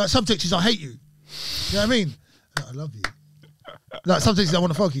 Like subtext is I hate you. You know what I mean? Like, I love you. Like subtext is I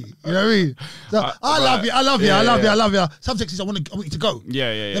want to fuck you. You know what I mean? Like, I love you. I love you. Subtext is I want you to go.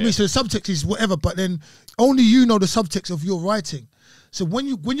 Yeah. That means so the subtext is whatever, but then only you know the subtext of your writing. So when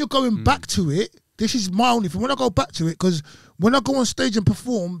you're going back to it, this is my only thing. When I go back to it, because when I go on stage and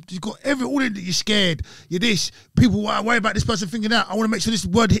perform, you got all in that you're scared. You're this. People worry about this person thinking that. I want to make sure this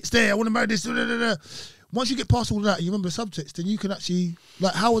word hits there. I want to make this. Once you get past all of that, and you remember the subtext, then you can actually,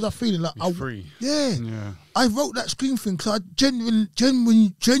 like, how was I feeling? Like, you're free. Yeah. I wrote that scream thing because I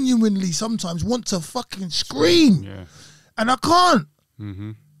genuinely sometimes want to fucking scream. Yeah. And I can't.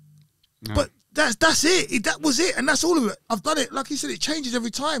 No. But That's it. That was it, and that's all of it. I've done it. Like you said, it changes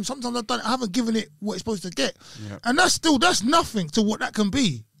every time. Sometimes I've done it, I haven't given it what it's supposed to get, and that's nothing to what that can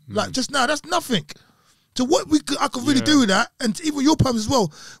be. Like just now, that's nothing to what I could really do with that, and even your poems as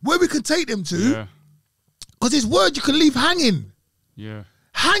well, where we can take them to. Because it's words you can leave hanging. Yeah.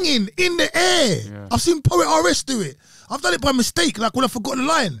 Hanging in the air. Yeah. I've seen Poet RS do it. I've done it by mistake, like when I've forgotten a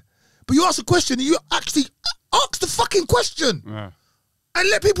line. But you ask a question and you actually ask the fucking question. Yeah. And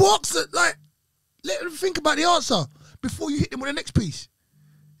let people ask it, like, let them think about the answer before you hit them with the next piece.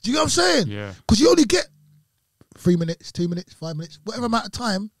 Do you know what I'm saying? Yeah. Because you only get 3 minutes, 2 minutes, 5 minutes, whatever amount of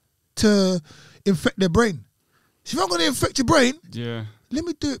time to infect their brain. So if I'm going to infect your brain, let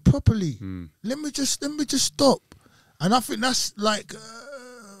me do it properly. Let me just stop. And I think that's like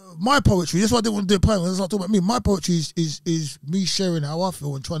my poetry. That's why I didn't want to do a poem. That's not talking about me. My poetry is me sharing how I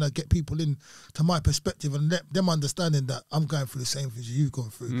feel and trying to get people in to my perspective and let them understanding that I'm going through the same things you've gone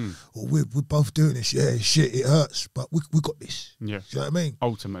through. Or we're both doing this. Yeah, shit, it hurts, but we got this. Yeah. Do you know what I mean?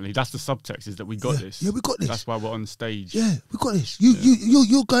 Ultimately, that's the subtext, is that we got this. Yeah, we got this. That's why we're on stage. Yeah, we got this.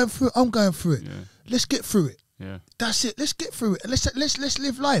 You're going through it, I'm going through it. Yeah. Let's get through it. Yeah. That's it. Let's get through it. Let's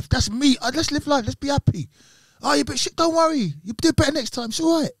live life. That's me. Let's live life. Let's be happy. Oh, yeah, but shit, don't worry. You do better next time. It's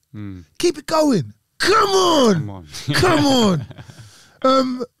all right. Keep it going. Come on. Come on.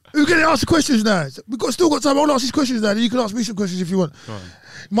 We're going to ask the questions now. We've still got time. I'll ask these questions now. You can ask me some questions if you want. You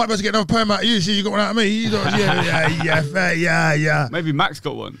might be able to get another poem out of you. See, you got one out of me. You got, yeah. Maybe Max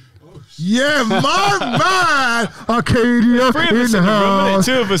got one. Yeah, my man. Arkadia in the house.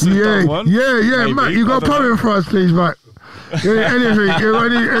 Two of us have done one. Yeah, Matt, you got a poem for us, please, Matt. Anything for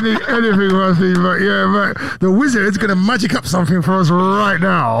us, please, Matt. Yeah, Matt. The wizard's going to magic up something for us right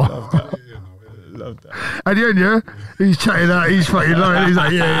now. Love that. At the end, he's chatting out, he's fucking lying. He's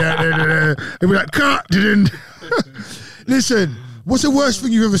like, yeah. And we're like, cut. Listen, what's the worst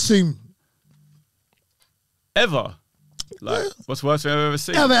thing you've ever seen? Ever? Like, what's the worst thing I've ever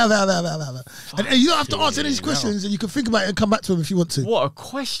seen? Ever. And you don't have to answer any of these questions, and you can think about it and come back to them if you want to. What a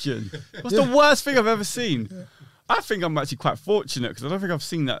question. What's the worst thing I've ever seen? Yeah. I think I'm actually quite fortunate, because I don't think I've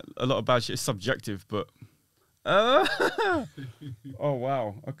seen that a lot of bad shit. Is subjective, but... oh,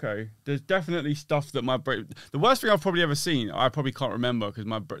 wow. Okay. There's definitely stuff that my brain... The worst thing I've probably ever seen, I probably can't remember, because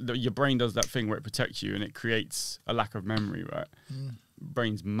your brain does that thing where it protects you, and it creates a lack of memory, right?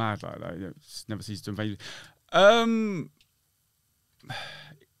 Brain's mad like that. It never ceases to invade you.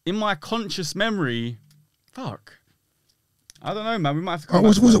 In my conscious memory, fuck, I don't know, man. We might have to come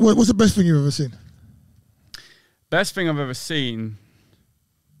what's the best thing you've ever seen? Best thing I've ever seen.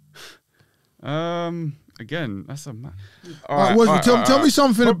 Again, that's a man. Tell me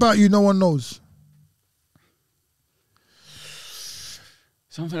something about you no one knows.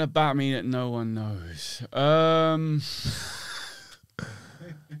 Something about me that no one knows. I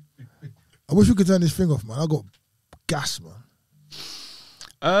wish we could turn this thing off, man. I got gas, man.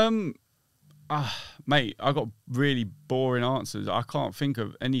 Mate, I got really boring answers. I can't think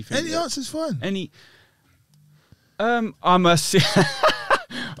of anything. Any answer's fine. I'm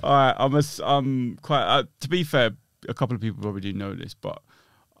quite. To be fair, a couple of people probably do know this, but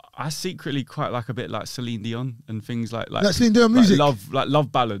I secretly quite like a bit like Celine Dion and things like Celine Dion music,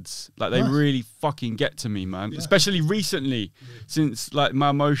 love ballads. Like they really fucking get to me, man. Yeah. Especially recently, since like my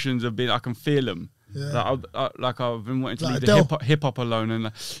emotions have been, I can feel them. Yeah. Like I've been wanting to leave the hip hop alone, and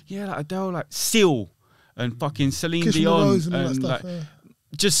like Adele, like Seal, and fucking Celine Dion, and like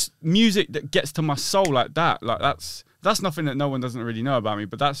just music that gets to my soul like that. Like that's nothing that no one doesn't really know about me,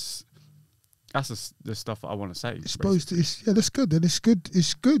 but that's the stuff that I want to say. It's supposed to, that's good, and it's good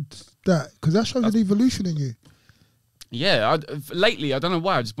that, because that shows an evolution in you. Yeah, lately I don't know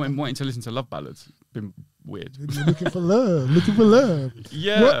why I just been wanting to listen to love ballads. Been weird. You're looking for love.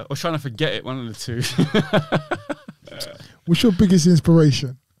 Yeah, or trying to forget it. One of the two. What's your biggest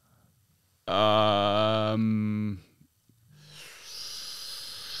inspiration? At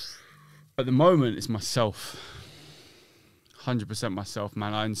the moment, it's myself. 100% myself,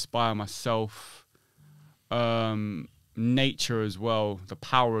 man. I inspire myself. Nature as well. The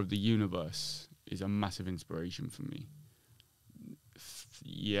power of the universe is a massive inspiration for me.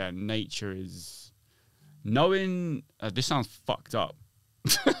 Yeah, nature is knowing. This sounds fucked up,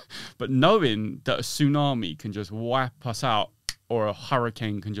 but knowing that a tsunami can just wipe us out, or a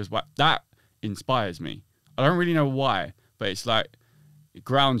hurricane can just wipe, that inspires me. I don't really know why, but it's like it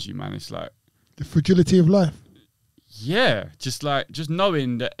grounds you, man. It's like the fragility of life. Yeah, just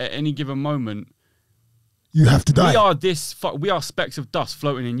knowing that at any given moment you have to die. We are specks of dust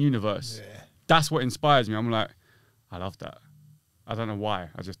floating in universe. Yeah. That's what inspires me. I'm like, I love that. I don't know why.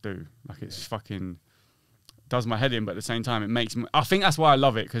 I just do. Like, it's fucking does my head in, but at the same time, it makes me. I think that's why I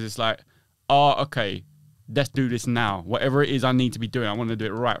love it, because it's like okay, let's do this now. Whatever it is I need to be doing, I want to do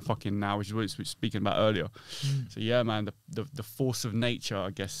it right fucking now, which is what we were speaking about earlier. So yeah, man, the force of nature, I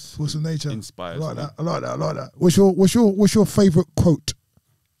guess. Force of nature. Inspires. I like that. What's your favourite quote?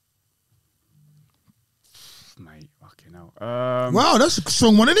 Mate, fucking hell. Wow, that's a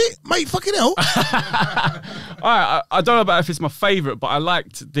strong one, isn't it? Mate, fucking hell. I don't know about if it's my favourite, but I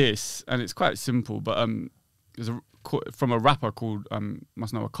liked this, and it's quite simple, but there's from a rapper called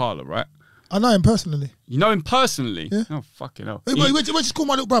must know Arkadia, right? I know him personally. You know him personally? Yeah. Oh, fucking hell. Wait, just call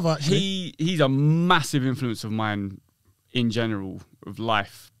my little brother, actually. He's a massive influence of mine in general of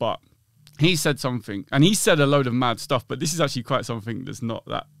life, but he said something, and he said a load of mad stuff, but this is actually quite something that's not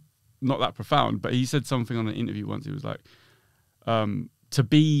that profound, but he said something on an interview once. He was like, to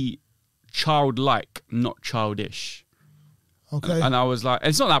be childlike, not childish. Okay. And I was like,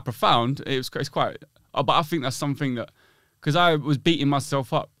 it's not that profound. It's quite, but I think that's something that, because I was beating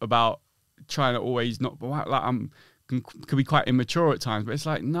myself up about trying to always not, like could be quite immature at times, but it's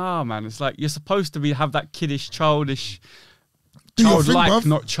like, nah, man, it's like you're supposed to have that kiddish, childish, childlike,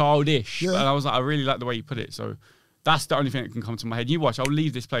 not childish. Yeah. And I was like, I really like the way you put it. So that's the only thing that can come to my head. You watch, I'll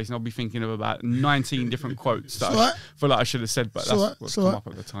leave this place and I'll be thinking of about 19 different quotes that I feel like I should have said, but that's what's come up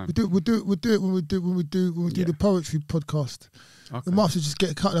at the time. We'll do it when we do the poetry podcast. Okay. We might have to just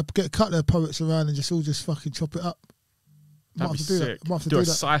get a couple of poets around and just all fucking chop it up. That'd be sick. Do a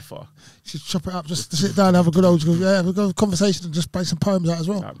cipher. Just chop it up, just sit down and have a good conversation and just bring some poems out as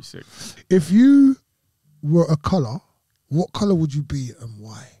well. That'd be sick. If you were a colour, what colour would you be and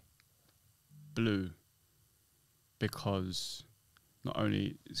why? Blue. Because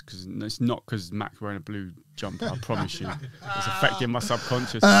it's not because Mac's wearing a blue jumper, I promise you. It's affecting my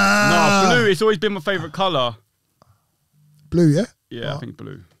subconscious. No, blue, it's always been my favourite colour. Blue, yeah? Yeah, I think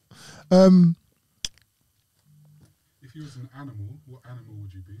blue. If you was an animal, what animal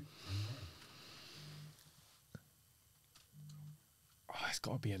would you be and why? Oh, it's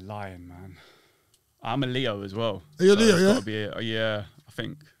got to be a lion, man. I'm a Leo as well. Are you a Leo, It's got to be yeah, I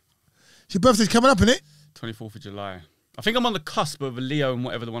think. Your birthday's coming up, innit? 24th of July. I think I'm on the cusp of a Leo and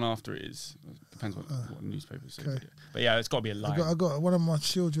whatever the one after it is. Depends what newspapers say. Okay. But yeah, it's got to be a lion. I got one of my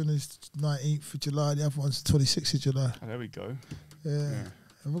children is 19th of July, the other one's 26th of July. Oh, there we go. Yeah.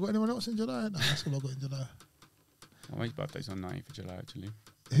 Have I got anyone else in July? No, that's all I got in July. My mate's birthday's on 19th of July, actually.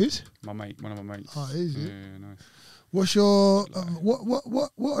 Whose? My mate, one of my mates. Oh, is it? Yeah, nice. What's your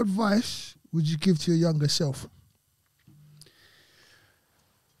what advice would you give to your younger self?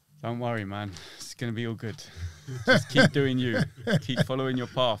 Don't worry, man. It's gonna be all good. Just keep doing you. Keep following your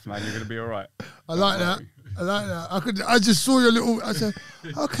path, man. You're gonna be all right. I like that. I just saw your little. I said,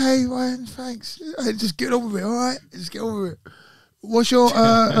 okay, Ryan, thanks. Hey, just get on with it, all right? Just get on with it. What's your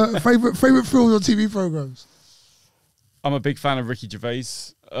favorite films or TV programs? I'm a big fan of Ricky Gervais.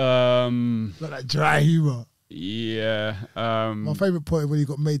 Like that dry humor. Yeah. My favourite point is when he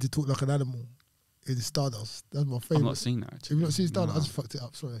got made to talk like an animal in Stardust. That's my favourite. I've not seen that, actually. Have you not seen Stardust? No. I just fucked it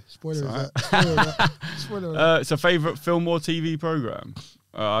up. Sorry. Spoiler alert. Spoiler alert. It's a favourite film or TV programme.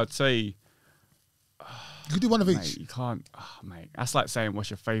 I'd say... You could do one of each. Mate, you can't... Oh, mate, that's like saying what's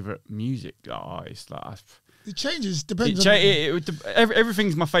your favourite music artist. Like, it changes, depends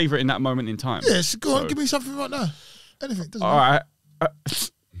everything's my favourite in that moment in time. Yes, go on, give me something right now. Anything, doesn't all matter. right.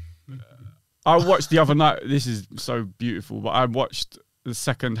 I watched the other night, this is so beautiful, but I watched the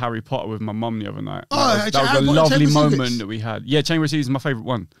second Harry Potter with my mum the other night. Oh, that was a lovely moment that we had. Yeah, Chamber of Secrets is my favourite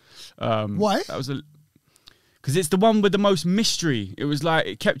one. Why? That was because it's the one with the most mystery. It was like,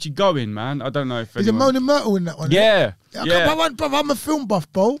 it kept you going, man. I don't know if Is it Moaning Myrtle in that one? Yeah. I'm a film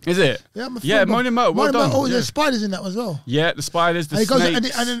buff, bro. Is it? Yeah, I'm a film buff. Moaning Myrtle, well done. Oh, there's spiders in that as well. Yeah, the spiders, the and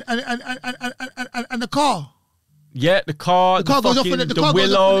snakes. And the car. Yeah, the car goes off fucking, in it, the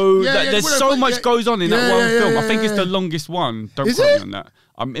willow. There's so much yeah. goes on in that one film. I think it's the yeah. longest one. Don't Is quote me it? on that.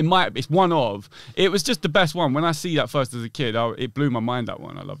 It's one of. It was just the best one. When I see that first as a kid, it blew my mind, that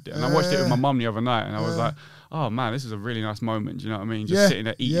one. I loved it. And I watched it with my mum the other night, and I was like, oh man, this is a really nice moment. Do you know what I mean? Just sitting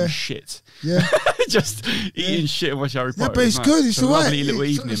there eating shit. Yeah. Just eating shit and watching Harry Potter. Yeah, but it's good. It's all right. Lovely little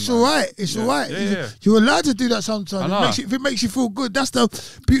evening. It's all right. It's all right. Yeah. You're allowed to do that sometimes. If it makes you feel good, that's the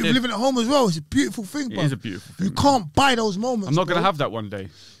beauty of living at home as well. It's a beautiful thing, bro. It is a beautiful thing. You can't buy those moments. I'm not going to have that one day.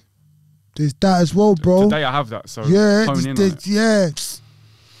 There's that as well, bro. Today I have that, so hone in on it. Yeah.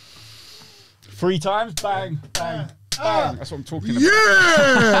 3 times, bang, bang, bang. That's what I'm talking about.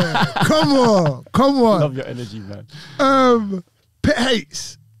 Yeah! Come on. Love your energy, man. Pet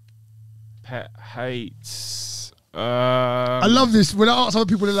hates. I love this. When I ask other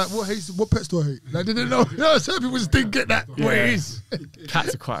people, they're like, what pets do I hate? Like, they didn't know. Some people just didn't get that. What it is.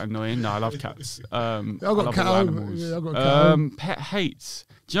 Cats are quite annoying. No, I love cats. I've got a cat. animals. Yeah, I've got a cat. Pet hates.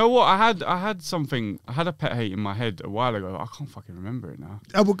 Do you know what? I had a pet hate in my head a while ago. I can't fucking remember it now.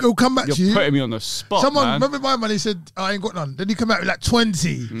 It'll come back to you. You're putting me on the spot, Someone, man. remember my man, he said, I ain't got none. Then he come out with like 20.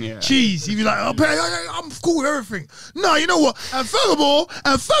 Yeah. Cheese. He'd be like, oh, I'm cool with everything. No, you know what? And furthermore.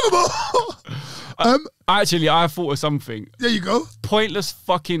 Actually, I thought of something. There you go. Pointless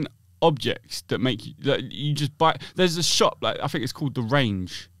fucking objects that make you, like, you just buy. There's a shop, like, I think it's called The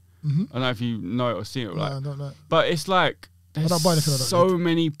Range. I don't know if you know it or seen it. Like, No, I don't know. But it's like, there's don't buy anything I don't so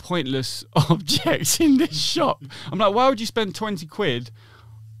many pointless objects in this shop. I'm like, why would you spend 20 quid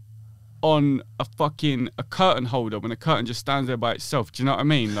on a curtain holder when a curtain just stands there by itself? Do you know what I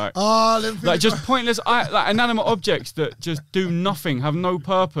mean? Like just pointless, like inanimate objects that just do nothing, have no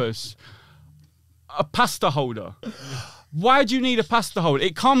purpose. A pasta holder. Why do you need a pasta holder?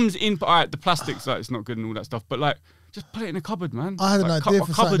 It comes in, the plastic's like, it's not good and all that stuff, but like, just put it in a cupboard, man. I had an idea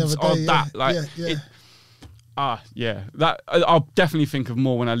for something the cupboards other day. are that, like, that I'll definitely think of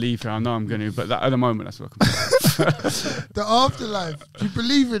more when I leave here. I know I'm going to, but at the moment, that's what I can. The afterlife. Do you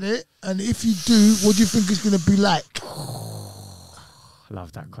believe in it? And if you do, what do you think it's going to be like? I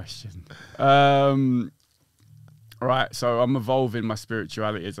love that question. Right, so I'm evolving my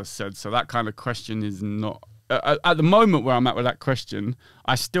spirituality, as I said. So that kind of question is not at the moment where I'm at with that question.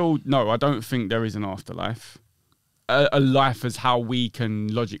 I don't think there is an afterlife. A life as how we can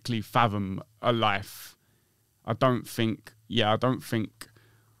logically fathom a life. I don't think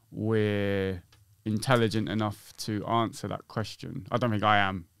we're intelligent enough to answer that question. I don't think I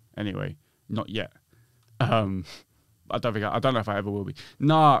am, anyway. Not yet. I don't know if I ever will be.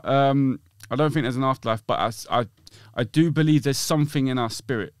 No, I don't think there's an afterlife, but I do believe there's something in our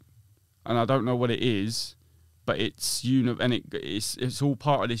spirit, and I don't know what it is, but it's all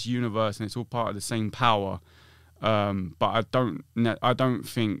part of this universe, and it's all part of the same power. But I don't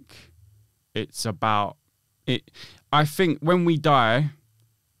think it's about it. I think when we die,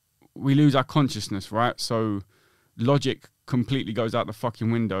 we lose our consciousness, right? So logic completely goes out the fucking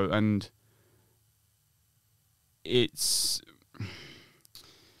window, and it's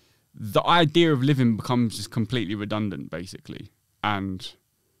the idea of living becomes just completely redundant, basically. And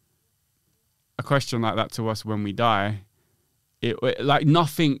a question like that to us when we die, it like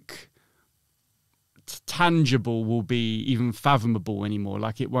nothing tangible will be even fathomable anymore.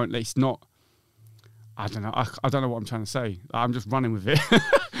 Like it won't. It's not. I don't know. I don't know what I'm trying to say. I'm just running with it.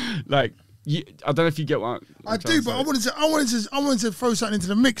 Like I don't know if you get what I do, but I wanted to throw something into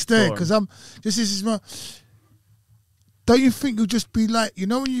the mix there because this is my. Don't you think you'll just be like, you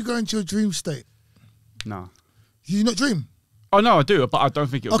know, when you go into your dream state? No. You not dream? Oh no, I do, but I don't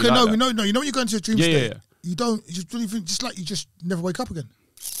think it'll be like that. No. You know when you go into your dream state? Yeah. You don't even think just like you just never wake up again.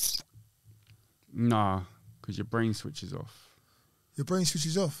 Nah, because your brain switches off. Your brain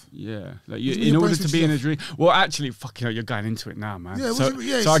switches off. Yeah, like in order to be in a dream. Well, actually, fucking hell, you're going into it now, man. Yeah,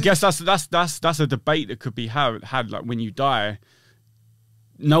 so I guess that's a debate that could be had. Like when you die,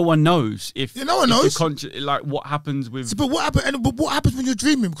 no one knows if no one knows. Like what happens with. But what happens? But what happens when you're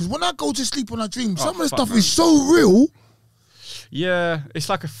dreaming? Because when I go to sleep when I dream, some of the stuff is so real. Yeah, it's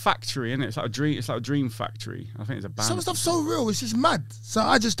like a factory, isn't it? It's like a dream. It's like a dream factory. I think it's a band. Some stuff's so real. It's just mad. So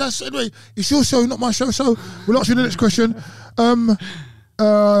anyway. It's your show, not my show. So we'll ask you the next question.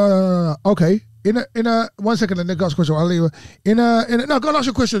 Okay. In a 1 second, and then go ask a question. I'll leave. No, go and ask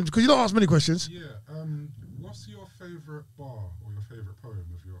your question because you don't ask many questions. Yeah. What's your favourite bar or your favourite poem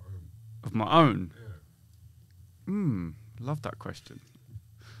of your own? Of my own. Yeah. Love that question.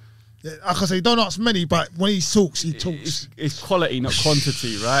 Yeah, like I say, don't ask many, but when he talks, he talks. It's quality, not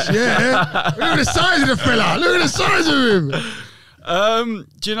quantity, right? Yeah. Look at the size of the fella. Look at the size of him.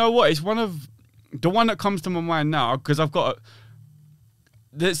 Do you know what? It's one that comes to my mind now because I've got.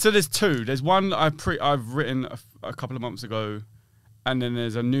 So there's two. There's one I've written a couple of months ago, and then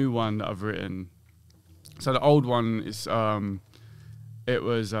there's a new one that I've written. So the old one is it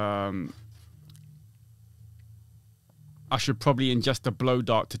was I should probably ingest a blow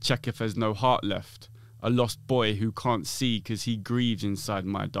dart to check if there's no heart left. A lost boy who can't see because he grieves inside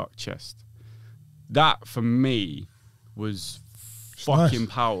my dark chest. That, for me, was fucking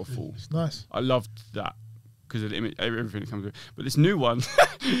powerful. It's nice. I loved that because of the image, everything that comes with it. But this new one,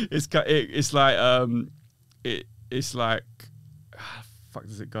 it's like, fuck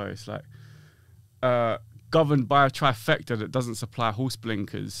does it go? It's like, governed by a trifecta that doesn't supply horse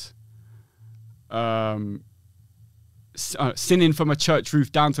blinkers. Sinning from a church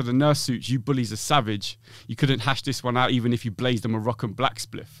roof down to the nurse suits, you bullies are savage. You couldn't hash this one out even if you blazed them a rock and black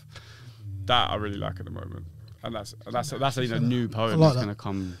spliff. That I really like at the moment, and that's a new poem that's going to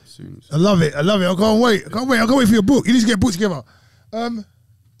come soon. So. I love it. I can't wait. I can't wait for your book. You need to get a book together.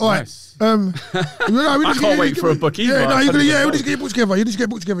 All right. Nice. I can't wait for a book either. Yeah, no, we need to get your book together. You need to get a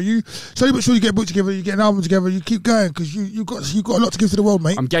book together. You slowly but surely get a book together. You get an album together. You keep going because you got a lot to give to the world,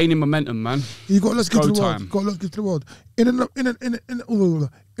 mate. I'm gaining momentum, man. You got a lot to give to the world. Time. You got a lot to give to the world.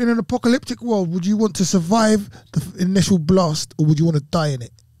 In an apocalyptic world, would you want to survive the initial blast, or would you want to die in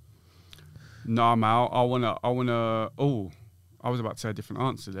it? Nah, man. I wanna. Oh, I was about to say a different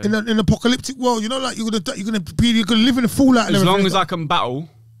answer there. In an apocalyptic world, you know, like you're gonna live in a fallout. As long as I can battle,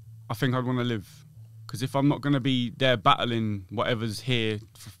 I think I'd want to live. Because if I'm not gonna be there battling whatever's here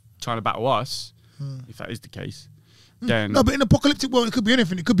trying to battle us, if that is the case, then no. But in an apocalyptic world, it could be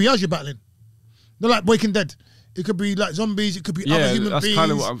anything. It could be us you're battling. Not like Waking Dead. It could be like zombies. It could be other human beings.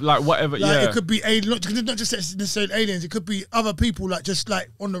 Kind of what, like whatever. Like, it could be not just necessarily aliens. It could be other people, like just like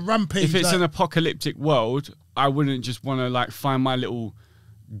on the rampage. If it's an apocalyptic world, I wouldn't just want to like find my little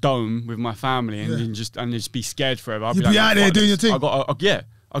dome with my family and just be scared forever. I'd You'd be out there doing your thing. I got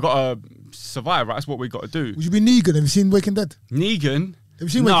to survive. Right, that's what we got to do. Would you be Negan? Have you seen Waking Dead? Negan? Have you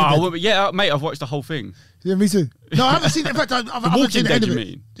seen Waking Dead? Yeah, mate. I've watched the whole thing. Yeah, me too. No, I haven't seen it. In fact, I've Walking seen Dead, the you end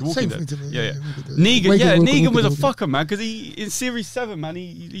mean? of it. Same thing to me. Yeah. Negan, Negan was a fucker, man. Because he in series 7, man,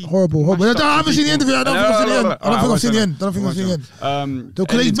 he horrible. I haven't seen the end of it. I don't think I've seen the end. I don't think I've seen the end.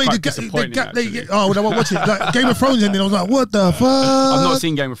 Because they made the gap. Oh, I won't watch it. Like Game of Thrones ending. I was like, what the fuck? I've not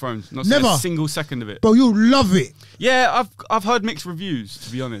seen Game of Thrones. Not Never seen a single second of it. Bro, you'll love it. Yeah, I've heard mixed reviews,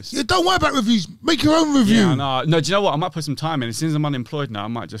 to be honest. Yeah, don't worry about reviews. Make your own review. Yeah, no, do you know what? I might put some time in. As soon as I'm unemployed now, I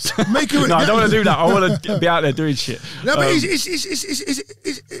might just make it. No, I don't want to do that. I want to be out there doing shit. No, but it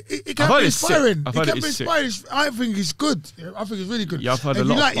can be inspiring. It can be inspiring. I think it's good. I think it's really good. Yeah, I've heard a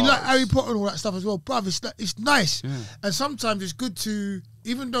lot. You like Harry Potter and all that stuff as well, bruv. It's nice. Yeah. And sometimes it's good to,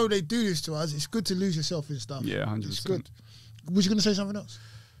 even though they do this to us, it's good to lose yourself in stuff. Yeah, 100%. It's good. Was you going to say something else?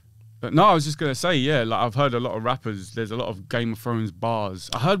 But no, I was just going to say, yeah, like I've heard a lot of rappers, there's a lot of Game of Thrones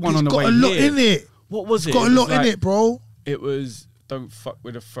bars. I heard one on the way here. It's got a lot in it. What was it? It's got a lot in it, bro. It was Don't Fuck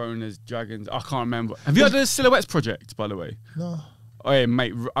With a Throne, There's Dragons. I can't remember. Have you heard of the Silhouettes Project, by the way? No. Oh yeah,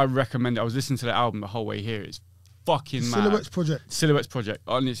 mate, I recommend it. I was listening to the album the whole way here. It's fucking mad. Silhouettes Project. Silhouettes Project.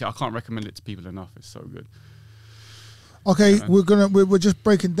 Honestly, I can't recommend it to people enough. It's so good. Okay, we're just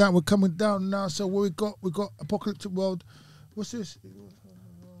breaking down. We're coming down now. So what we got Apocalyptic World. What's this?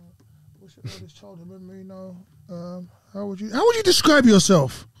 What's your earliest childhood memory now? How would you describe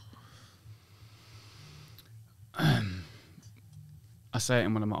yourself? I say it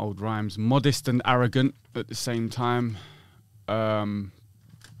in one of my old rhymes: modest and arrogant at the same time. I'm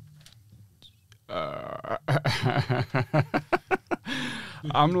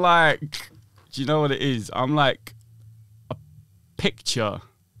like, do you know what it is? I'm like a picture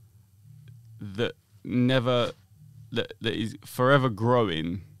that is forever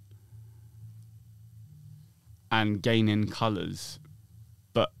growing and gaining colours,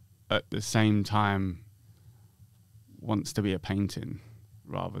 but at the same time wants to be a painting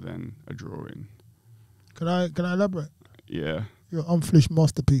rather than a drawing. Can I elaborate? Yeah. You're an unfinished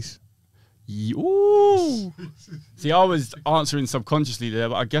masterpiece. Ooh. See, I was answering subconsciously there,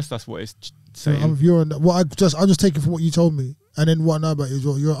 but I guess that's what it's saying. I'm just taking from what you told me, and then what I know about you as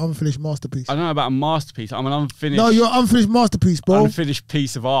well. You're an unfinished masterpiece. I don't know about a masterpiece. I'm an unfinished. No, you're an unfinished masterpiece, bro. Unfinished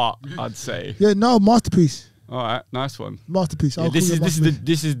piece of art, I'd say. Yeah, no, masterpiece. All right, nice one. Masterpiece. Yeah, this is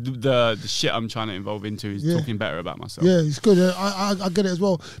the shit I'm trying to evolve into is talking better about myself. Yeah, it's good. I get it as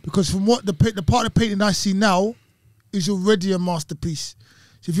well, because from what the part of painting I see now is already a masterpiece.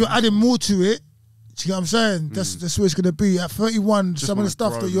 So if you're adding more to it, do you know what I'm saying? That's where it's gonna be. At 31, Just some of the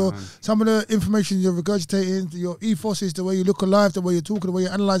stuff some of the information you're regurgitating, your ethos is the way you look alive, the way you're talking, the way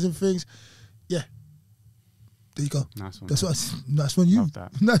you're analysing things. Yeah. There you go. Nice one. That's on you. Love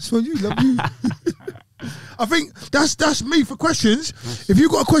that. That's on you. Love you. I think that's me for questions. Nice. If you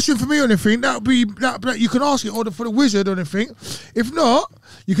got a question for me or anything, that you can ask it, or for the wizard or anything. If not,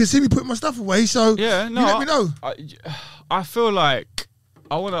 you can see me putting my stuff away. So yeah, no, you let me know. I feel like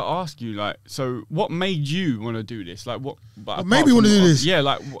I want to ask you, like, so what made you want to do this? Like, what made me want to do this? Yeah,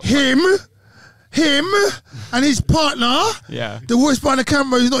 like him and his partner. Yeah, the voice behind the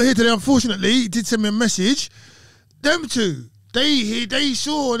camera who's not here today, unfortunately. He did send me a message. Them two. They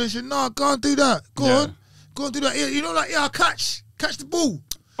saw and they said, no, go and do that. Go on, do that. You know, like, yeah, catch the ball.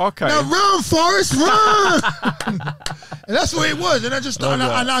 Okay. Now run, Forrest, run. And that's what it was. And I just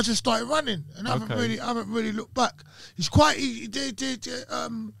started running, and I haven't really looked back. It's quite easy.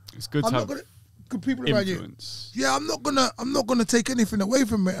 It's good to have good people influence. around you. Yeah, I'm not gonna take anything away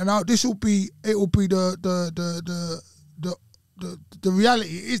from it. And it will be the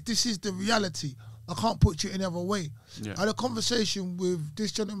reality. This is the reality. I can't put you any other way. Yeah. I had a conversation with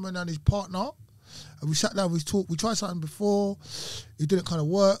this gentleman and his partner, And we sat down, we talked, we tried something before, it didn't kind of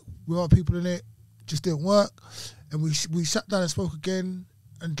work, with other people in it, just didn't work. And we sat down and spoke again,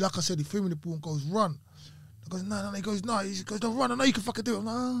 and like I said, he threw me the ball and goes, run. I goes, no, he goes, no, he goes, don't run, I know you can fucking do it. I'm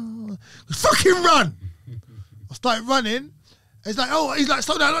like, oh. He goes, fucking run! I started running. He's like,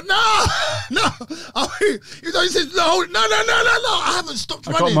 slow down. I'm like, no. He says, no. I haven't stopped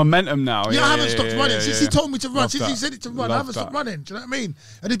running. I got momentum now. Yeah, I haven't stopped running. Since he told me to run, since that. he said it to run, Love I haven't stopped running. Do you know what I mean?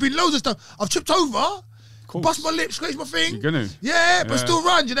 And there's been loads of stuff. I've tripped over, bust my lips, scratched my thing. You're gonna. Yeah, but still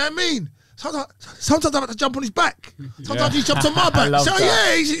run. Do you know what I mean? Sometimes I have to jump on his back. Sometimes he jumps on my back. So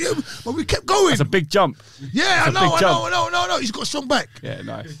yeah, but we kept going. It's a big jump. Yeah, I know. He's got a strong back. Yeah,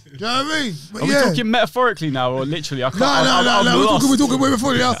 nice. Do you know what I mean? But Are we talking metaphorically now or literally? I can't. No. We're talking way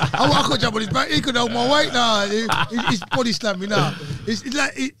before now. I can't jump on his back. He could hold my weight. Nah, he's body slammed me now. It's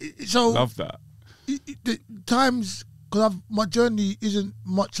like so. Love that. Times because my journey isn't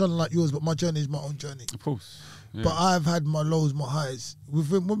much unlike yours, but my journey is my own journey. Of course. Yeah. But I've had my lows, my highs.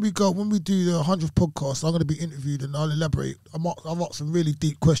 When we do the 100th podcast, I'm going to be interviewed and I'll elaborate. I've asked some really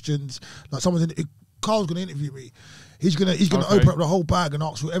deep questions. Like Carl's going to interview me. He's going to open up the whole bag and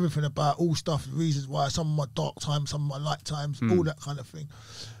ask for everything about all stuff, the reasons why, some of my dark times, some of my light times, all that kind of thing.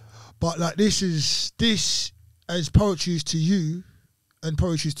 But like this as poetry is to you and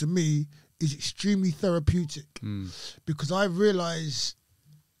poetry is to me is extremely therapeutic because I realise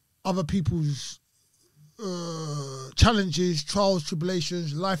other people's challenges, trials,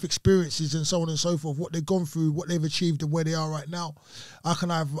 tribulations, life experiences, and so on and so forth. What they've gone through, what they've achieved, and where they are right now. I can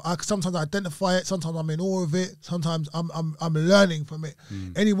sometimes identify it. Sometimes I'm in awe of it. Sometimes I'm learning from it.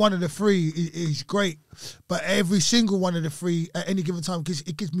 Any one of the three is great, but every single one of the three at any given time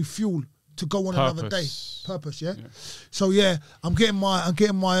gives me fuel to go on another day. Purpose, yeah. So yeah, I'm getting my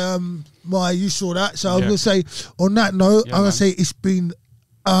you saw that. So I was gonna say on that note, I'm gonna say it's been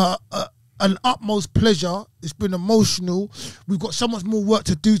an utmost pleasure. It's been emotional. We've got so much more work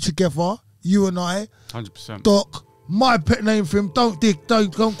to do together, you and I. 100%. Doc, my pet name for him. Don't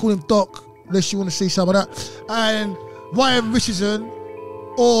call him Doc unless you want to see some of that. And Ryan Richardson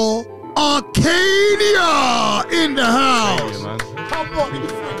or Arkadia in the house. Man. Come on, 1,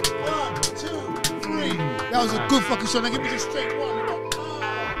 2, 3. That was a good fucking show. Now give me just straight one.